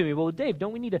said that to me. Well, Dave,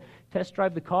 don't we need to test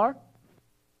drive the car?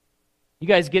 You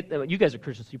guys are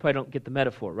Christians, so you probably don't get the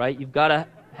metaphor, right? You've got to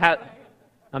have,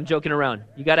 I'm joking around.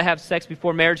 You got to have sex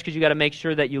before marriage because you got to make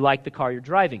sure that you like the car you're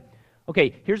driving.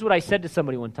 Okay, here's what I said to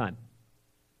somebody one time.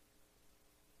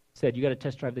 I said, you got to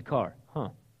test drive the car. Huh.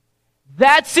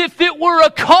 That's if it were a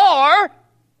car.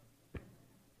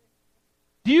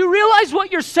 Do you realize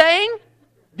what you're saying?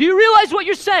 Do you realize what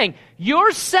you're saying?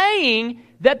 You're saying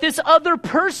that this other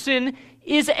person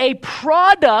is a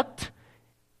product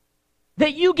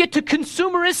that you get to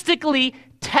consumeristically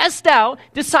test out,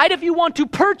 decide if you want to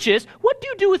purchase. What do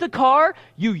you do with a car?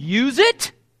 You use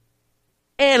it.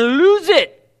 and lose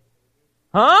it.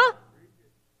 Huh?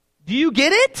 Do you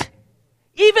get it?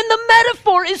 Even the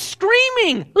metaphor is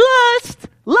screaming, lust,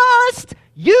 lust,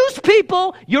 use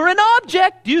people, you're an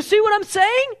object. Do you see what I'm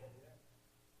saying?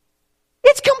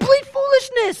 It's complete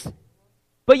foolishness.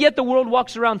 But yet the world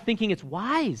walks around thinking it's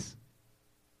wise.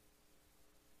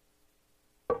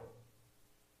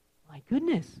 My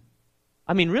goodness.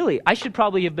 I mean, really, I should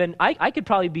probably have been, I could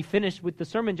probably be finished with the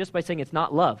sermon just by saying it's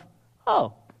not love.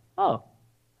 Oh,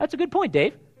 that's a good point,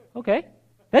 Dave. Okay.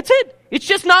 That's it. It's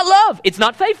just not love. It's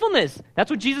not faithfulness.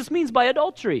 That's what Jesus means by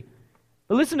adultery.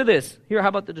 But listen to this. Here, how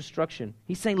about the destruction?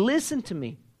 He's saying, listen to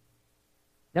me.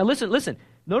 Now listen.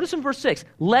 Notice in verse 6,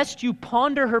 lest you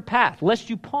ponder her path. Lest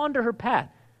you ponder her path.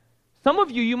 Some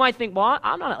of you might think, well,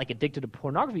 I'm not like addicted to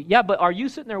pornography. Yeah, but are you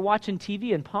sitting there watching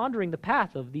TV and pondering the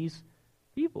path of these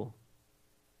people?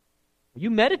 Are you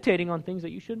meditating on things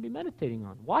that you shouldn't be meditating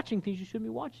on? Watching things you shouldn't be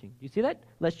watching? Do you see that?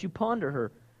 Lest you ponder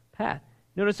her path.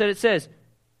 Notice that it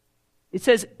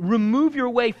says, remove your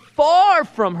way far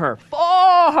from her.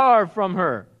 Far from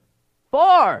her.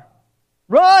 Far.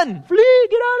 Run. Flee.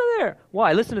 Get out of there.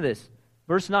 Why? Listen to this.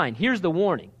 Verse 9. Here's the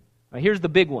warning. Right, here's the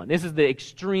big one. This is the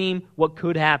extreme, what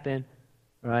could happen.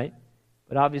 Right?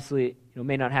 But obviously, it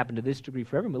may not happen to this degree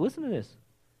for everyone. But listen to this.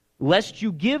 Lest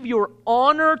you give your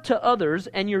honor to others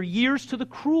and your years to the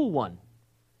cruel one.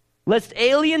 Lest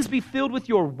aliens be filled with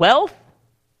your wealth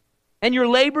and your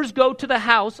labors go to the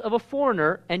house of a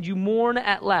foreigner, and you mourn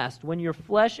at last, when your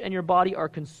flesh and your body are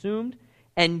consumed,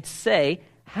 and say,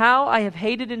 how I have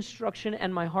hated instruction,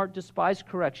 and my heart despised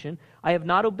correction. I have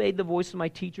not obeyed the voice of my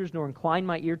teachers, nor inclined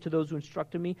my ear to those who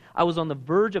instructed me. I was on the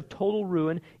verge of total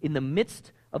ruin in the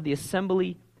midst of the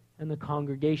assembly and the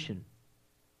congregation.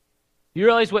 Do you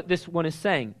realize what this one is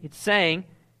saying? It's saying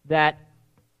that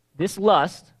this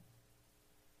lust,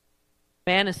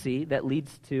 fantasy that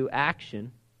leads to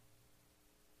action,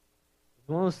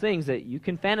 one of those things that you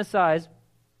can fantasize,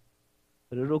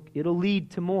 but it'll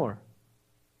lead to more.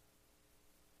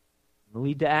 It'll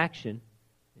lead to action.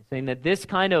 It's saying that this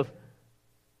kind of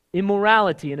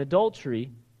immorality and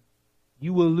adultery,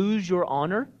 you will lose your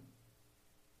honor,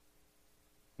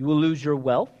 you will lose your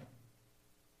wealth,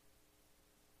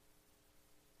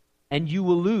 and you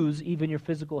will lose even your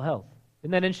physical health.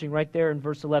 Isn't that interesting? Right there in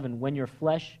verse 11, when your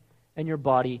flesh and your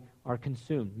body are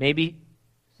consumed. Maybe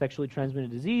sexually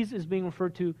transmitted disease is being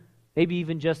referred to, maybe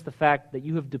even just the fact that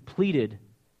you have depleted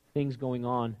things going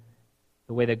on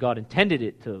the way that God intended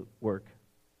it to work,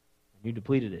 and you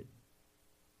depleted it.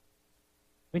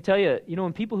 Let me tell you,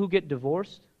 when people who get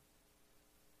divorced,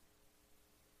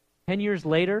 10 years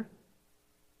later,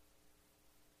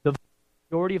 the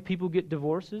majority of people who get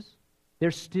divorces, they're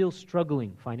still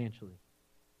struggling financially.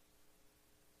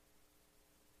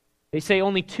 They say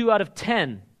only 2 out of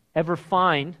 10 ever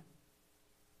find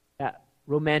that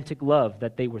romantic love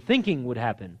that they were thinking would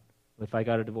happen. If I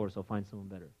got a divorce, I'll find someone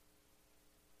better.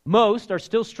 Most are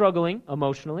still struggling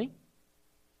emotionally.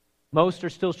 Most are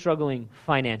still struggling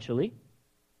financially.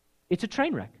 It's a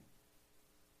train wreck.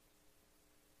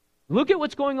 Look at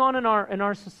what's going on in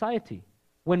our society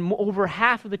when over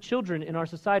half of the children in our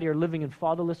society are living in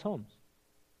fatherless homes.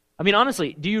 I mean,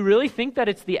 honestly, do you really think that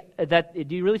it's the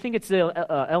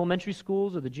elementary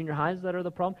schools or the junior highs that are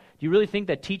the problem? Do you really think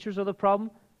that teachers are the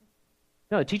problem?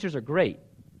 No, the teachers are great.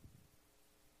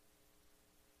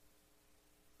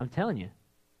 I'm telling you,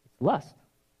 it's lust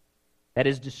that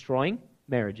is destroying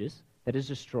marriages, that is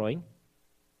destroying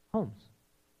homes,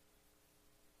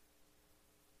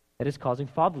 that is causing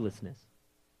fatherlessness,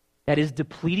 that is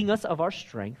depleting us of our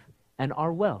strength and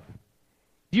our wealth.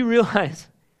 Do you realize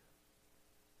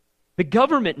the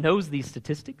government knows these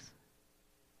statistics,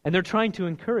 and they're trying to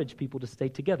encourage people to stay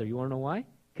together? You want to know why?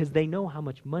 Because they know how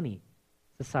much money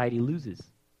society loses.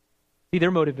 See,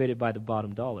 they're motivated by the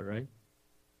bottom dollar, right?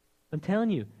 I'm telling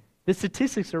you, the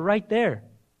statistics are right there.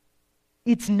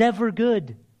 It's never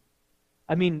good.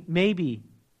 I mean, maybe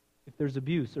if there's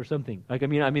abuse or something. I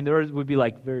mean, there would be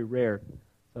very rare,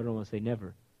 so I don't want to say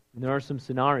never. And there are some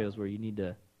scenarios where you need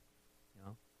to,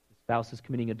 the spouse is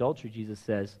committing adultery, Jesus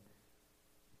says,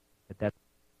 that's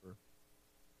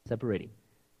separating.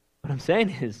 What I'm saying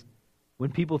is,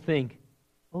 when people think,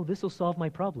 oh, this will solve my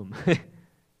problem.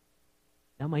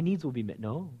 Now my needs will be met.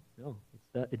 No,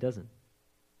 it doesn't.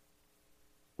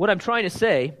 What I'm trying to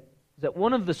say is that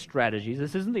one of the strategies,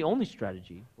 this isn't the only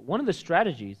strategy, but one of the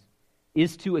strategies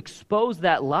is to expose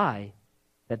that lie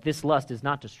that this lust is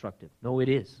not destructive. No, it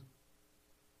is.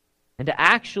 And to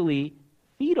actually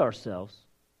feed ourselves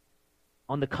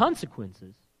on the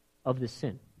consequences of this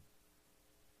sin.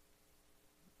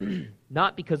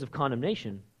 Not because of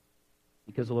condemnation,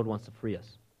 because the Lord wants to free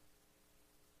us.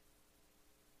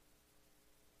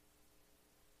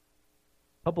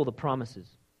 A couple of the promises.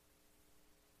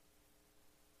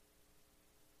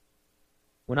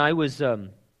 When I was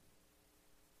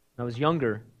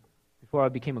younger, before I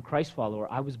became a Christ follower,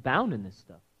 I was bound in this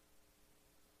stuff.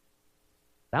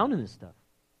 Bound in this stuff.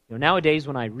 Nowadays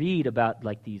when I read about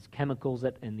like these chemicals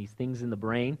and these things in the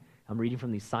brain, I'm reading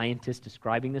from these scientists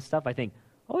describing this stuff, I think,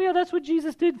 oh yeah, that's what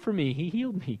Jesus did for me. He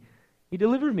healed me. He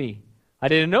delivered me. I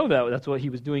didn't know that. That's what he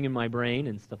was doing in my brain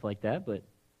and stuff like that, but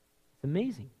it's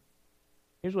amazing.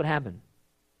 Here's what happened.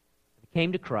 I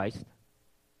came to Christ,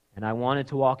 and I wanted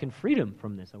to walk in freedom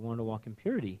from this. I wanted to walk in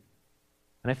purity.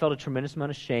 And I felt a tremendous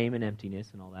amount of shame and emptiness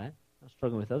and all that. I was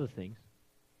struggling with other things.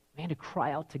 Man, to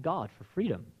cry out to God for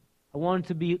freedom. I wanted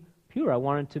to be pure. I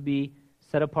wanted to be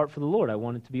set apart for the Lord. I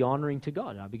wanted to be honoring to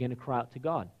God. And I began to cry out to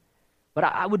God. But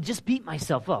I would just beat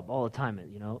myself up all the time,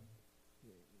 And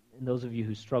those of you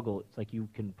who struggle, it's like you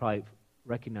can probably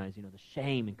recognize, the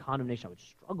shame and condemnation. I would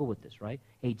struggle with this, right?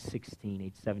 Age 16,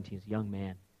 age 17, as a young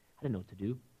man. I didn't know what to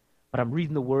do. But I'm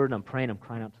reading the Word, and I'm praying, I'm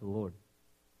crying out to the Lord.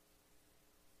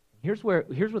 Here's where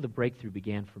the breakthrough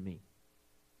began for me.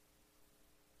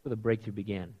 Where the breakthrough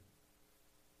began.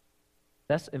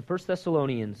 That's in 1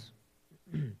 Thessalonians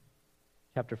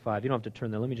chapter 5. You don't have to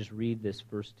turn there. Let me just read this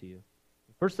verse to you.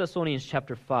 1 Thessalonians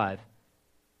chapter 5,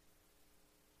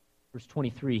 verse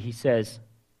 23, he says,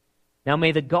 "Now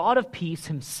may the God of peace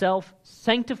himself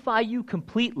sanctify you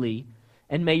completely,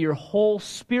 and may your whole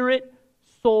spirit,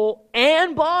 soul,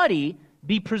 and body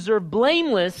be preserved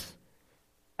blameless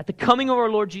at the coming of our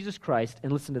Lord Jesus Christ."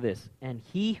 And listen to this. "And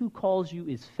he who calls you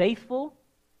is faithful,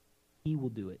 he will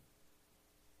do it."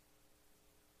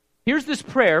 Here's this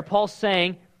prayer, Paul's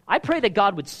saying, I pray that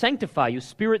God would sanctify you,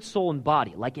 spirit, soul, and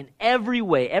body, like in every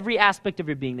way, every aspect of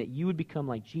your being, that you would become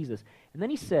like Jesus. And then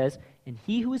he says, and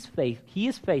he is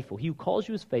faithful, he who calls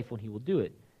you is faithful, and he will do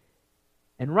it.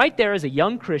 And right there, as a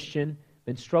young Christian,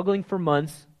 been struggling for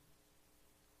months,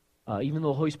 even though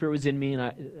the Holy Spirit was in me and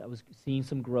I was seeing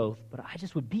some growth, but I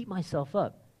just would beat myself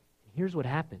up. And here's what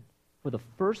happened. For the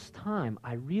first time,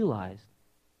 I realized,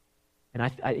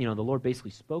 and the Lord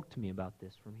basically spoke to me about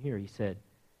this from here. He said,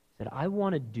 I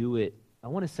want to do it. I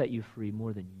want to set you free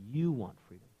more than you want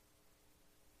freedom.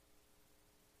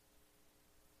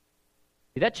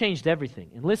 See, that changed everything.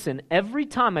 And listen, every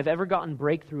time I've ever gotten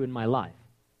breakthrough in my life,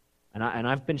 and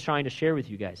I've been trying to share with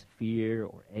you guys fear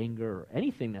or anger or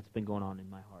anything that's been going on in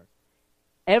my heart,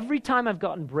 every time I've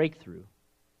gotten breakthrough,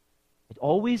 it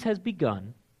always has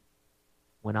begun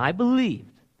when I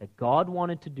believed that God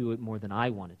wanted to do it more than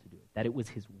I wanted to do it, that it was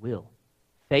His will.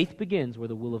 Faith begins where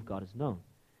the will of God is known.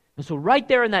 And so right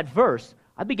there in that verse,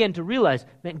 I began to realize,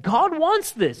 man, God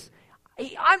wants this.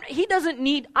 He doesn't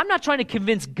need, I'm not trying to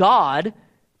convince God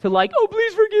to oh,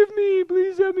 please forgive me,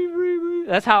 please set me free.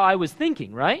 That's how I was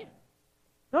thinking, right?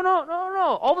 No.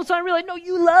 All of a sudden I realized, no,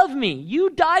 you love me. You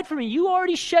died for me. You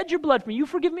already shed your blood for me. You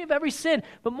forgive me of every sin.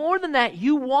 But more than that,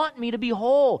 you want me to be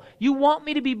whole. You want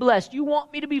me to be blessed. You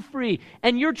want me to be free.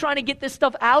 And you're trying to get this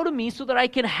stuff out of me so that I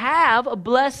can have a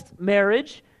blessed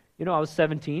marriage. I was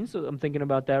 17, so I'm thinking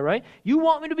about that, right? You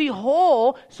want me to be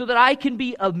whole so that I can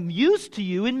be of use to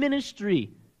you in ministry,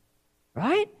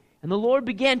 right? And the Lord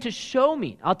began to show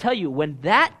me. I'll tell you, when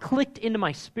that clicked into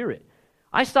my spirit,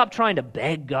 I stopped trying to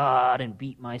beg God and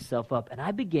beat myself up, and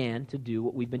I began to do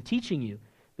what we've been teaching you.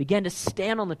 Began to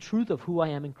stand on the truth of who I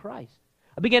am in Christ.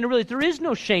 I began to realize there is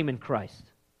no shame in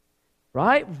Christ,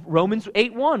 right? Romans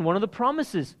 8:1, one of the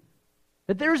promises,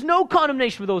 that there is no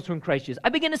condemnation for those who are in Christ Jesus. I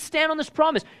began to stand on this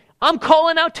promise. I'm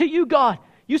calling out to you, God.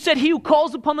 You said he who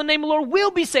calls upon the name of the Lord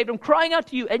will be saved. I'm crying out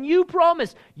to you, and you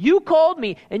promised. You called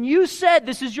me, and you said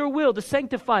this is your will to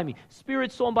sanctify me,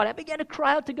 spirit, soul, and body. I began to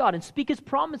cry out to God and speak his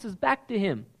promises back to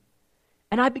him.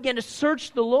 And I began to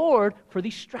search the Lord for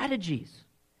these strategies.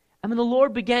 The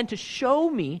Lord began to show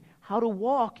me how to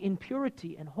walk in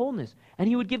purity and wholeness. And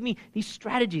he would give me these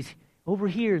strategies over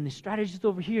here and these strategies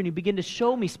over here, and he began to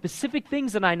show me specific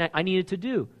things that I needed to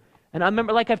do. And I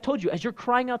remember, like I've told you, as you're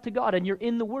crying out to God and you're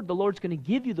in the Word, the Lord's going to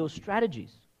give you those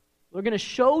strategies. They're going to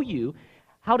show you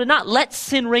how to not let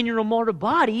sin reign in your mortal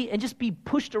body and just be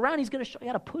pushed around. He's going to show you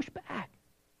how to push back.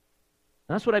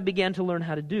 And that's what I began to learn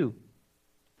how to do.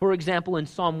 For example, in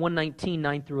Psalm 119,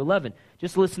 9 through 11,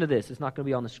 just listen to this. It's not going to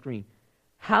be on the screen.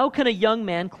 How can a young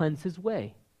man cleanse his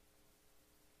way?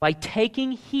 By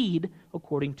taking heed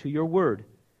according to your word.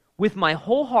 With my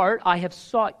whole heart I have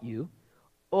sought you.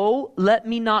 Oh, let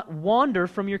me not wander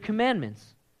from your commandments.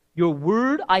 Your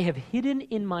word I have hidden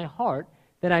in my heart,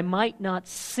 that I might not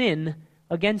sin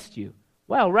against you.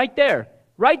 Wow, right there.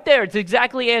 Right there, it's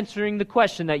exactly answering the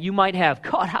question that you might have.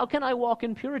 God, how can I walk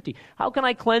in purity? How can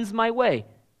I cleanse my way?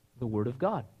 The Word of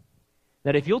God.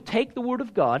 That if you'll take the Word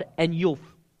of God and you'll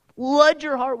flood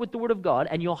your heart with the Word of God,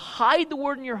 and you'll hide the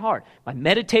Word in your heart by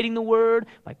meditating the Word,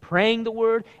 by praying the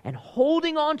Word, and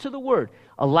holding on to the Word,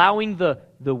 allowing the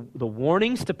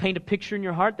warnings to paint a picture in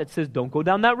your heart that says, don't go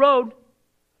down that road.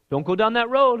 Don't go down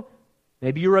that road.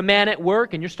 Maybe you're a man at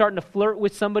work and you're starting to flirt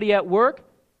with somebody at work,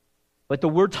 but the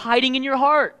Word's hiding in your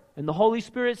heart, and the Holy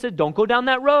Spirit said, don't go down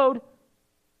that road.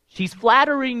 She's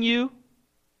flattering you.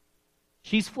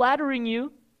 She's flattering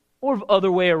you. Or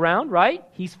other way around, right?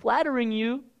 He's flattering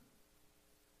you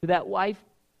to that wife.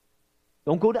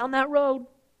 Don't go down that road.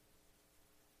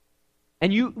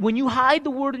 And when you hide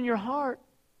the Word in your heart,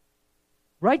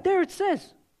 right there it says,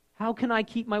 how can I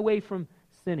keep my way from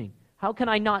sinning? How can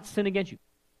I not sin against you?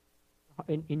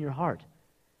 In your heart.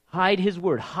 Hide His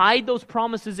Word. Hide those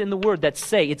promises in the Word that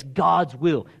say it's God's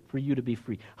will for you to be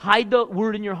free. Hide the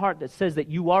Word in your heart that says that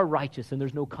you are righteous and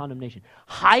there's no condemnation.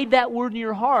 Hide that Word in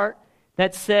your heart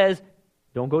that says,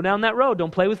 don't go down that road.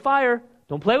 Don't play with fire.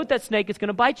 Don't play with that snake. It's going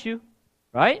to bite you.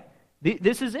 Right?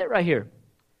 This is it right here.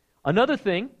 Another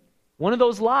thing, one of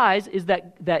those lies is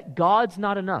that God's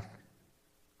not enough.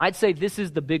 I'd say this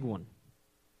is the big one.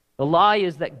 The lie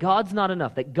is that God's not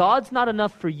enough. That God's not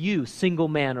enough for you, single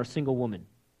man or single woman.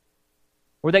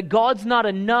 Or that God's not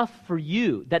enough for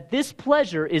you. That this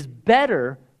pleasure is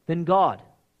better than God.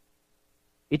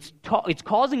 It's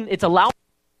allowing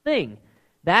thing,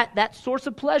 that source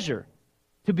of pleasure,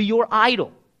 to be your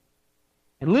idol.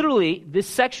 And literally, this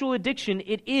sexual addiction,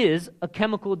 it is a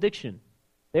chemical addiction.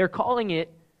 They're calling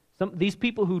it, these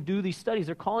people who do these studies,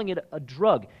 they're calling it a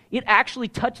drug. It actually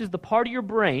touches the part of your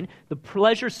brain, the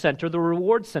pleasure center, the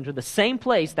reward center, the same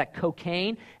place that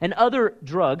cocaine and other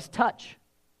drugs touch.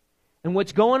 And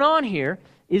what's going on here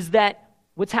is that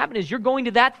what's happening is you're going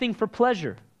to that thing for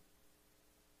pleasure.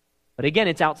 But again,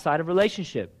 it's outside of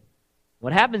relationship.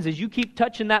 What happens is you keep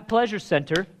touching that pleasure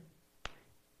center,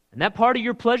 and that part of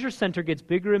your pleasure center gets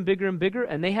bigger and bigger and bigger,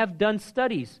 and they have done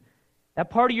studies. That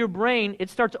part of your brain, it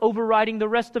starts overriding the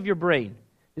rest of your brain.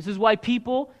 This is why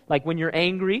people, like when you're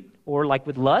angry or like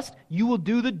with lust, you will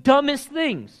do the dumbest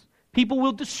things. People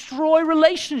will destroy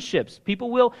relationships.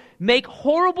 People will make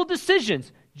horrible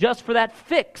decisions just for that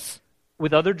fix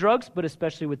with other drugs, but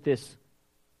especially with this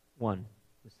one,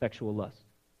 with sexual lust.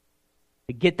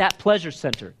 To get that pleasure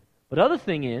center. But other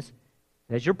thing is,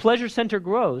 as your pleasure center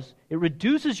grows, it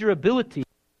reduces your ability to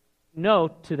say no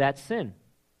to that sin.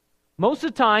 Most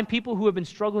of the time, people who have been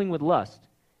struggling with lust,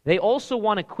 they also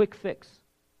want a quick fix.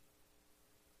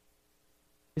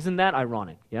 Isn't that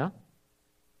ironic, yeah?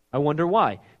 I wonder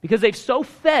why. Because they've so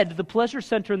fed the pleasure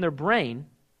center in their brain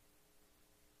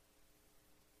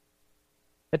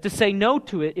that to say no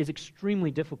to it is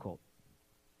extremely difficult.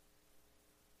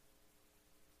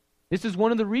 This is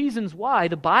one of the reasons why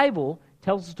the Bible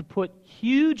tells us to put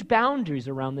huge boundaries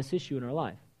around this issue in our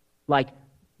life. Like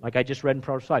I just read in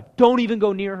Proverbs 5, don't even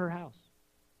go near her house.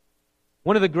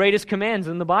 One of the greatest commands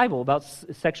in the Bible about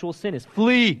sexual sin is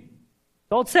flee.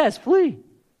 That's all it says, flee.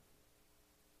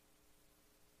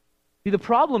 See, the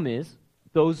problem is,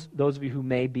 those of you who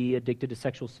may be addicted to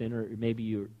sexual sin, or maybe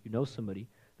you know somebody,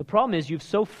 the problem is you've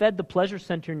so fed the pleasure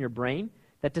center in your brain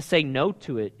that to say no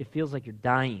to it, it feels like you're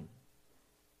dying.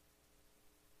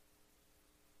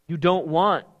 You don't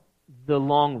want the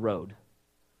long road.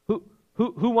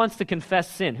 Who wants to confess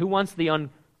sin? Who wants the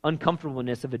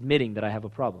uncomfortableness of admitting that I have a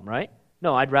problem, right?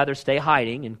 No, I'd rather stay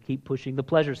hiding and keep pushing the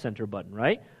pleasure center button,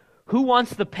 right? Who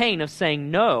wants the pain of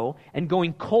saying no and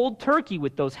going cold turkey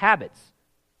with those habits?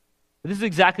 This is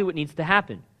exactly what needs to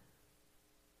happen.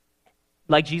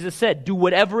 Like Jesus said, do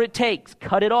whatever it takes.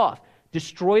 Cut it off.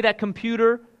 Destroy that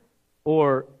computer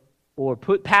or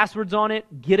put passwords on it.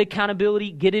 Get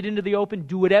accountability. Get it into the open.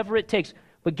 Do whatever it takes.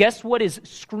 But guess what is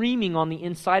screaming on the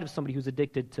inside of somebody who's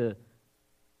addicted to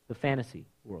the fantasy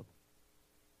world?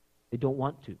 They don't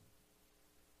want to.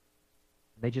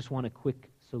 They just want a quick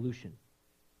solution.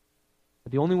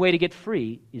 But the only way to get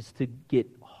free is to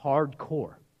get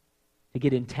hardcore, to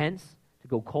get intense, to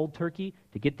go cold turkey,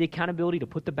 to get the accountability, to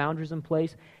put the boundaries in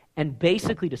place, and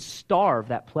basically to starve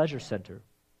that pleasure center,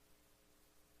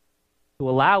 to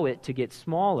allow it to get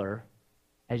smaller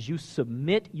as you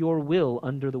submit your will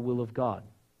under the will of God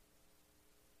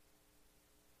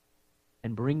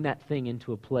and bring that thing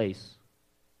into a place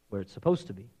where it's supposed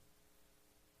to be.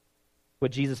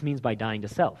 What Jesus means by dying to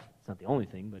self. It's not the only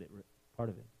thing, but it's part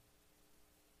of it.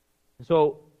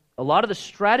 So a lot of the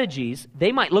strategies,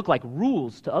 they might look like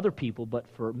rules to other people, but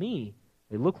for me,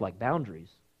 they look like boundaries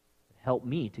that help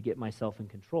me to get myself in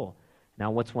control.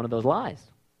 Now, what's one of those lies?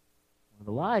 One of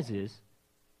the lies is,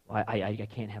 well, I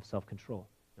can't have self-control.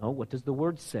 No, what does the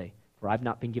word say? For I've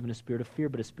not been given a spirit of fear,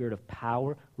 but a spirit of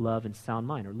power, love, and sound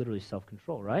mind, or literally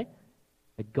self-control, right?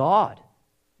 That God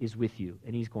is with you,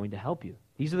 and He's going to help you.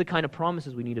 These are the kind of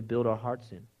promises we need to build our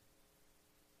hearts in.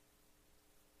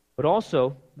 But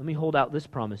also, let me hold out this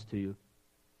promise to you.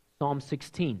 Psalm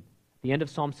 16. At the end of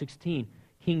Psalm 16,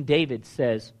 King David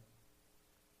says,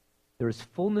 there is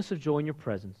fullness of joy in your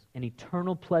presence and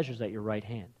eternal pleasures at your right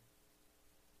hand.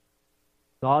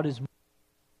 God is...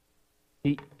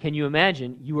 See, can you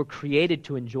imagine? You were created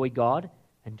to enjoy God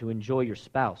and to enjoy your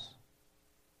spouse.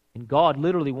 And God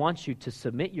literally wants you to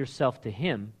submit yourself to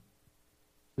Him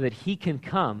so that He can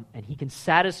come and He can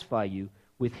satisfy you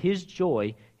with His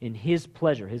joy in His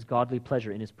pleasure, His godly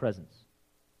pleasure in His presence.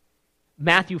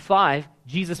 Matthew 5,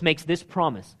 Jesus makes this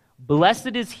promise.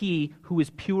 Blessed is he who is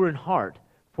pure in heart,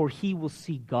 for he will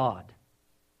see God.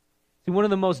 See, one of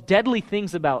the most deadly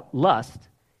things about lust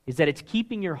is that it's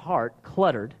keeping your heart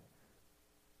cluttered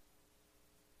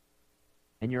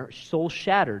and your soul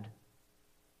shattered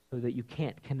so that you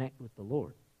can't connect with the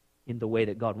Lord in the way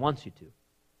that God wants you to.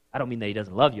 I don't mean that He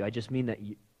doesn't love you. I just mean that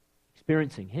you're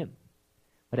experiencing Him.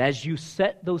 But as you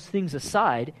set those things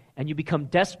aside and you become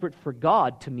desperate for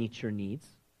God to meet your needs,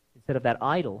 instead of that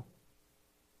idol,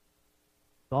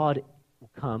 God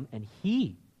will come and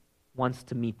He wants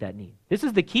to meet that need. This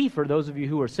is the key for those of you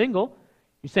who are single.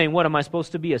 You're saying, what, am I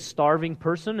supposed to be a starving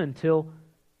person until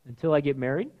I get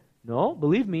married? No,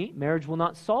 believe me, marriage will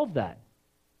not solve that.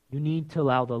 You need to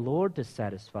allow the Lord to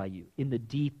satisfy you in the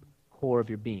deep core of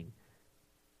your being.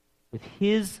 With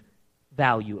His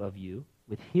value of you,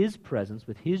 with His presence,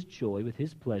 with His joy, with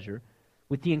His pleasure,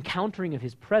 with the encountering of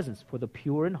His presence, for the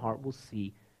pure in heart will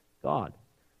see God.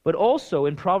 But also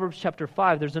in Proverbs chapter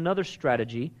 5, there's another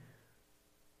strategy.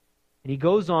 And he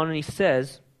goes on and he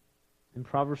says, in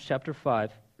Proverbs chapter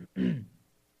 5,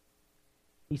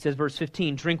 he says, verse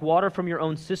 15, drink water from your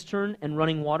own cistern and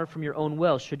running water from your own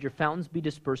well, should your fountains be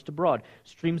dispersed abroad,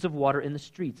 streams of water in the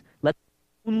streets. Let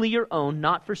only your own,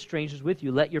 not for strangers with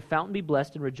you. Let your fountain be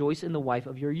blessed and rejoice in the wife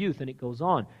of your youth. And it goes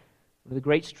on. One of the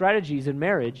great strategies in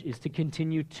marriage is to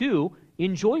continue to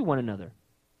enjoy one another.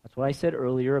 That's what I said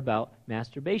earlier about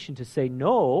masturbation, to say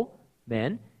no,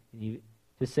 men,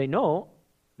 to say no,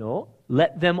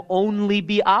 let them only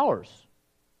be ours.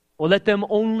 Or let them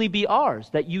only be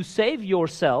ours. That you save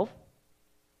yourself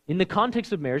in the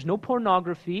context of marriage, no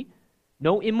pornography,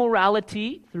 no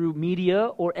immorality through media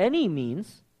or any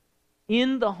means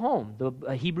in the home.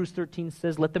 Hebrews 13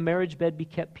 says, let the marriage bed be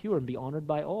kept pure and be honored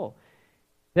by all.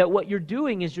 That what you're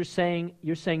doing is you're saying,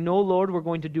 no, Lord, we're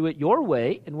going to do it your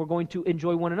way, and we're going to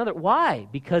enjoy one another. Why?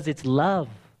 Because it's love.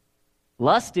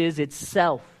 Lust is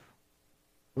itself.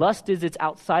 Lust is it's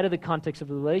outside of the context of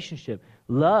the relationship.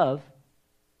 Love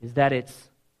is that it's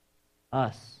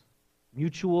us.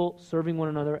 Mutual serving one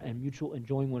another and mutual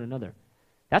enjoying one another.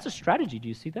 That's a strategy. Do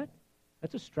you see that?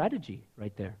 That's a strategy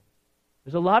right there.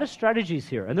 There's a lot of strategies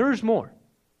here, and there's more.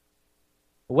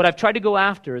 But what I've tried to go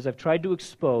after is I've tried to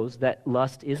expose that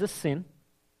lust is a sin,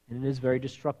 and it is very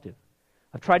destructive.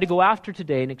 I've tried to go after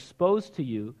today and expose to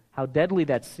you how deadly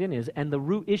that sin is and the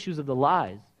root issues of the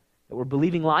lies. That we're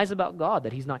believing lies about God,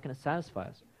 that He's not going to satisfy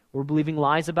us. We're believing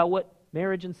lies about what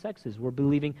marriage and sex is. We're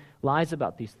believing lies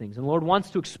about these things. And the Lord wants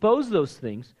to expose those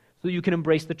things so you can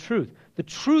embrace the truth. The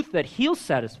truth that He'll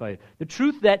satisfy you. The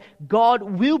truth that God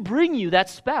will bring you that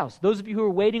spouse. Those of you who are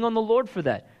waiting on the Lord for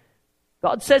that.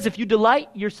 God says if you delight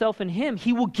yourself in Him,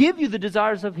 He will give you the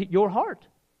desires of your heart.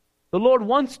 The Lord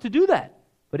wants to do that.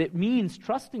 But it means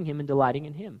trusting Him and delighting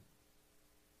in Him.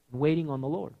 And waiting on the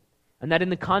Lord. And that in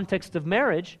the context of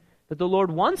marriage, that the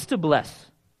Lord wants to bless.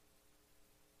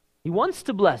 He wants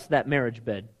to bless that marriage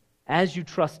bed as you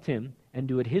trust Him and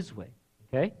do it His way.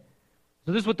 Okay?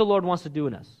 So this is what the Lord wants to do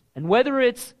in us. And whether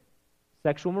it's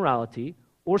sexual morality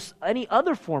or any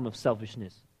other form of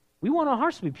selfishness, we want our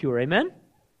hearts to be pure. Amen?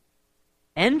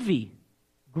 Envy,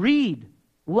 greed,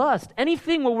 lust,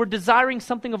 anything where we're desiring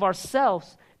something of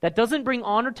ourselves that doesn't bring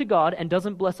honor to God and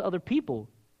doesn't bless other people.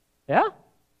 Yeah?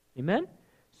 Amen?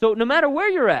 So no matter where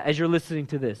you're at as you're listening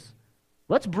to this,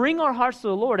 let's bring our hearts to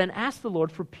the Lord and ask the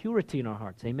Lord for purity in our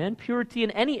hearts. Amen? Purity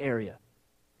in any area.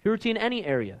 Purity in any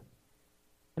area.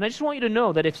 And I just want you to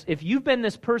know that if you've been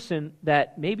this person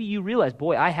that maybe you realize,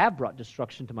 boy, I have brought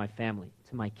destruction to my family,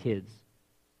 to my kids.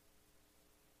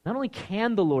 Not only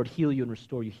can the Lord heal you and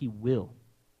restore you, He will.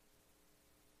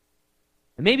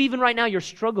 And maybe even right now you're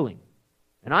struggling.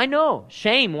 And I know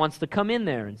shame wants to come in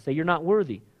there and say you're not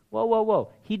worthy.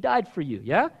 Whoa. He died for you,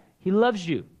 yeah? He loves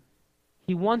you.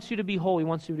 He wants you to be whole. He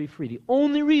wants you to be free. The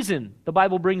only reason the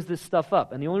Bible brings this stuff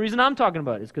up, and the only reason I'm talking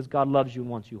about it, is because God loves you and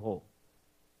wants you whole.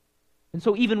 And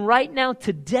so even right now,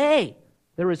 today,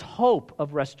 there is hope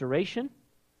of restoration.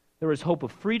 There is hope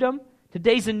of freedom.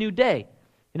 Today's a new day.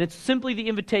 And it's simply the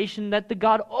invitation that the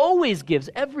God always gives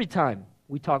every time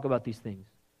we talk about these things.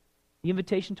 The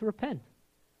invitation to repent.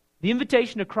 The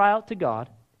invitation to cry out to God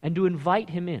and to invite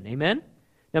him in. Amen?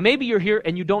 Now maybe you're here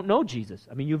and you don't know Jesus.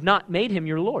 I mean, you've not made him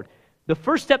your Lord. The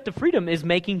first step to freedom is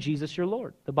making Jesus your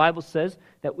Lord. The Bible says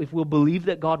that if we'll believe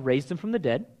that God raised him from the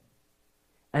dead,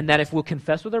 and that if we'll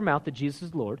confess with our mouth that Jesus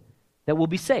is Lord, that we'll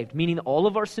be saved, meaning all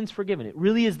of our sins forgiven. It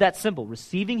really is that simple.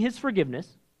 Receiving his forgiveness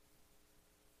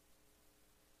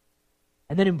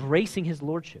and then embracing his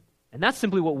lordship. And that's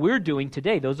simply what we're doing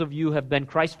today. Those of you who have been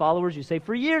Christ followers, you say,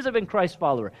 for years I've been Christ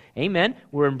follower. Amen.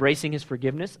 We're embracing his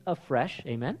forgiveness afresh.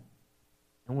 Amen.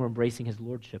 And we're embracing his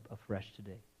lordship afresh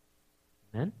today.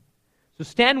 Amen. So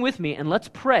stand with me and let's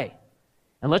pray.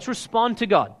 And let's respond to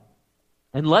God.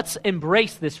 And let's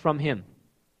embrace this from him.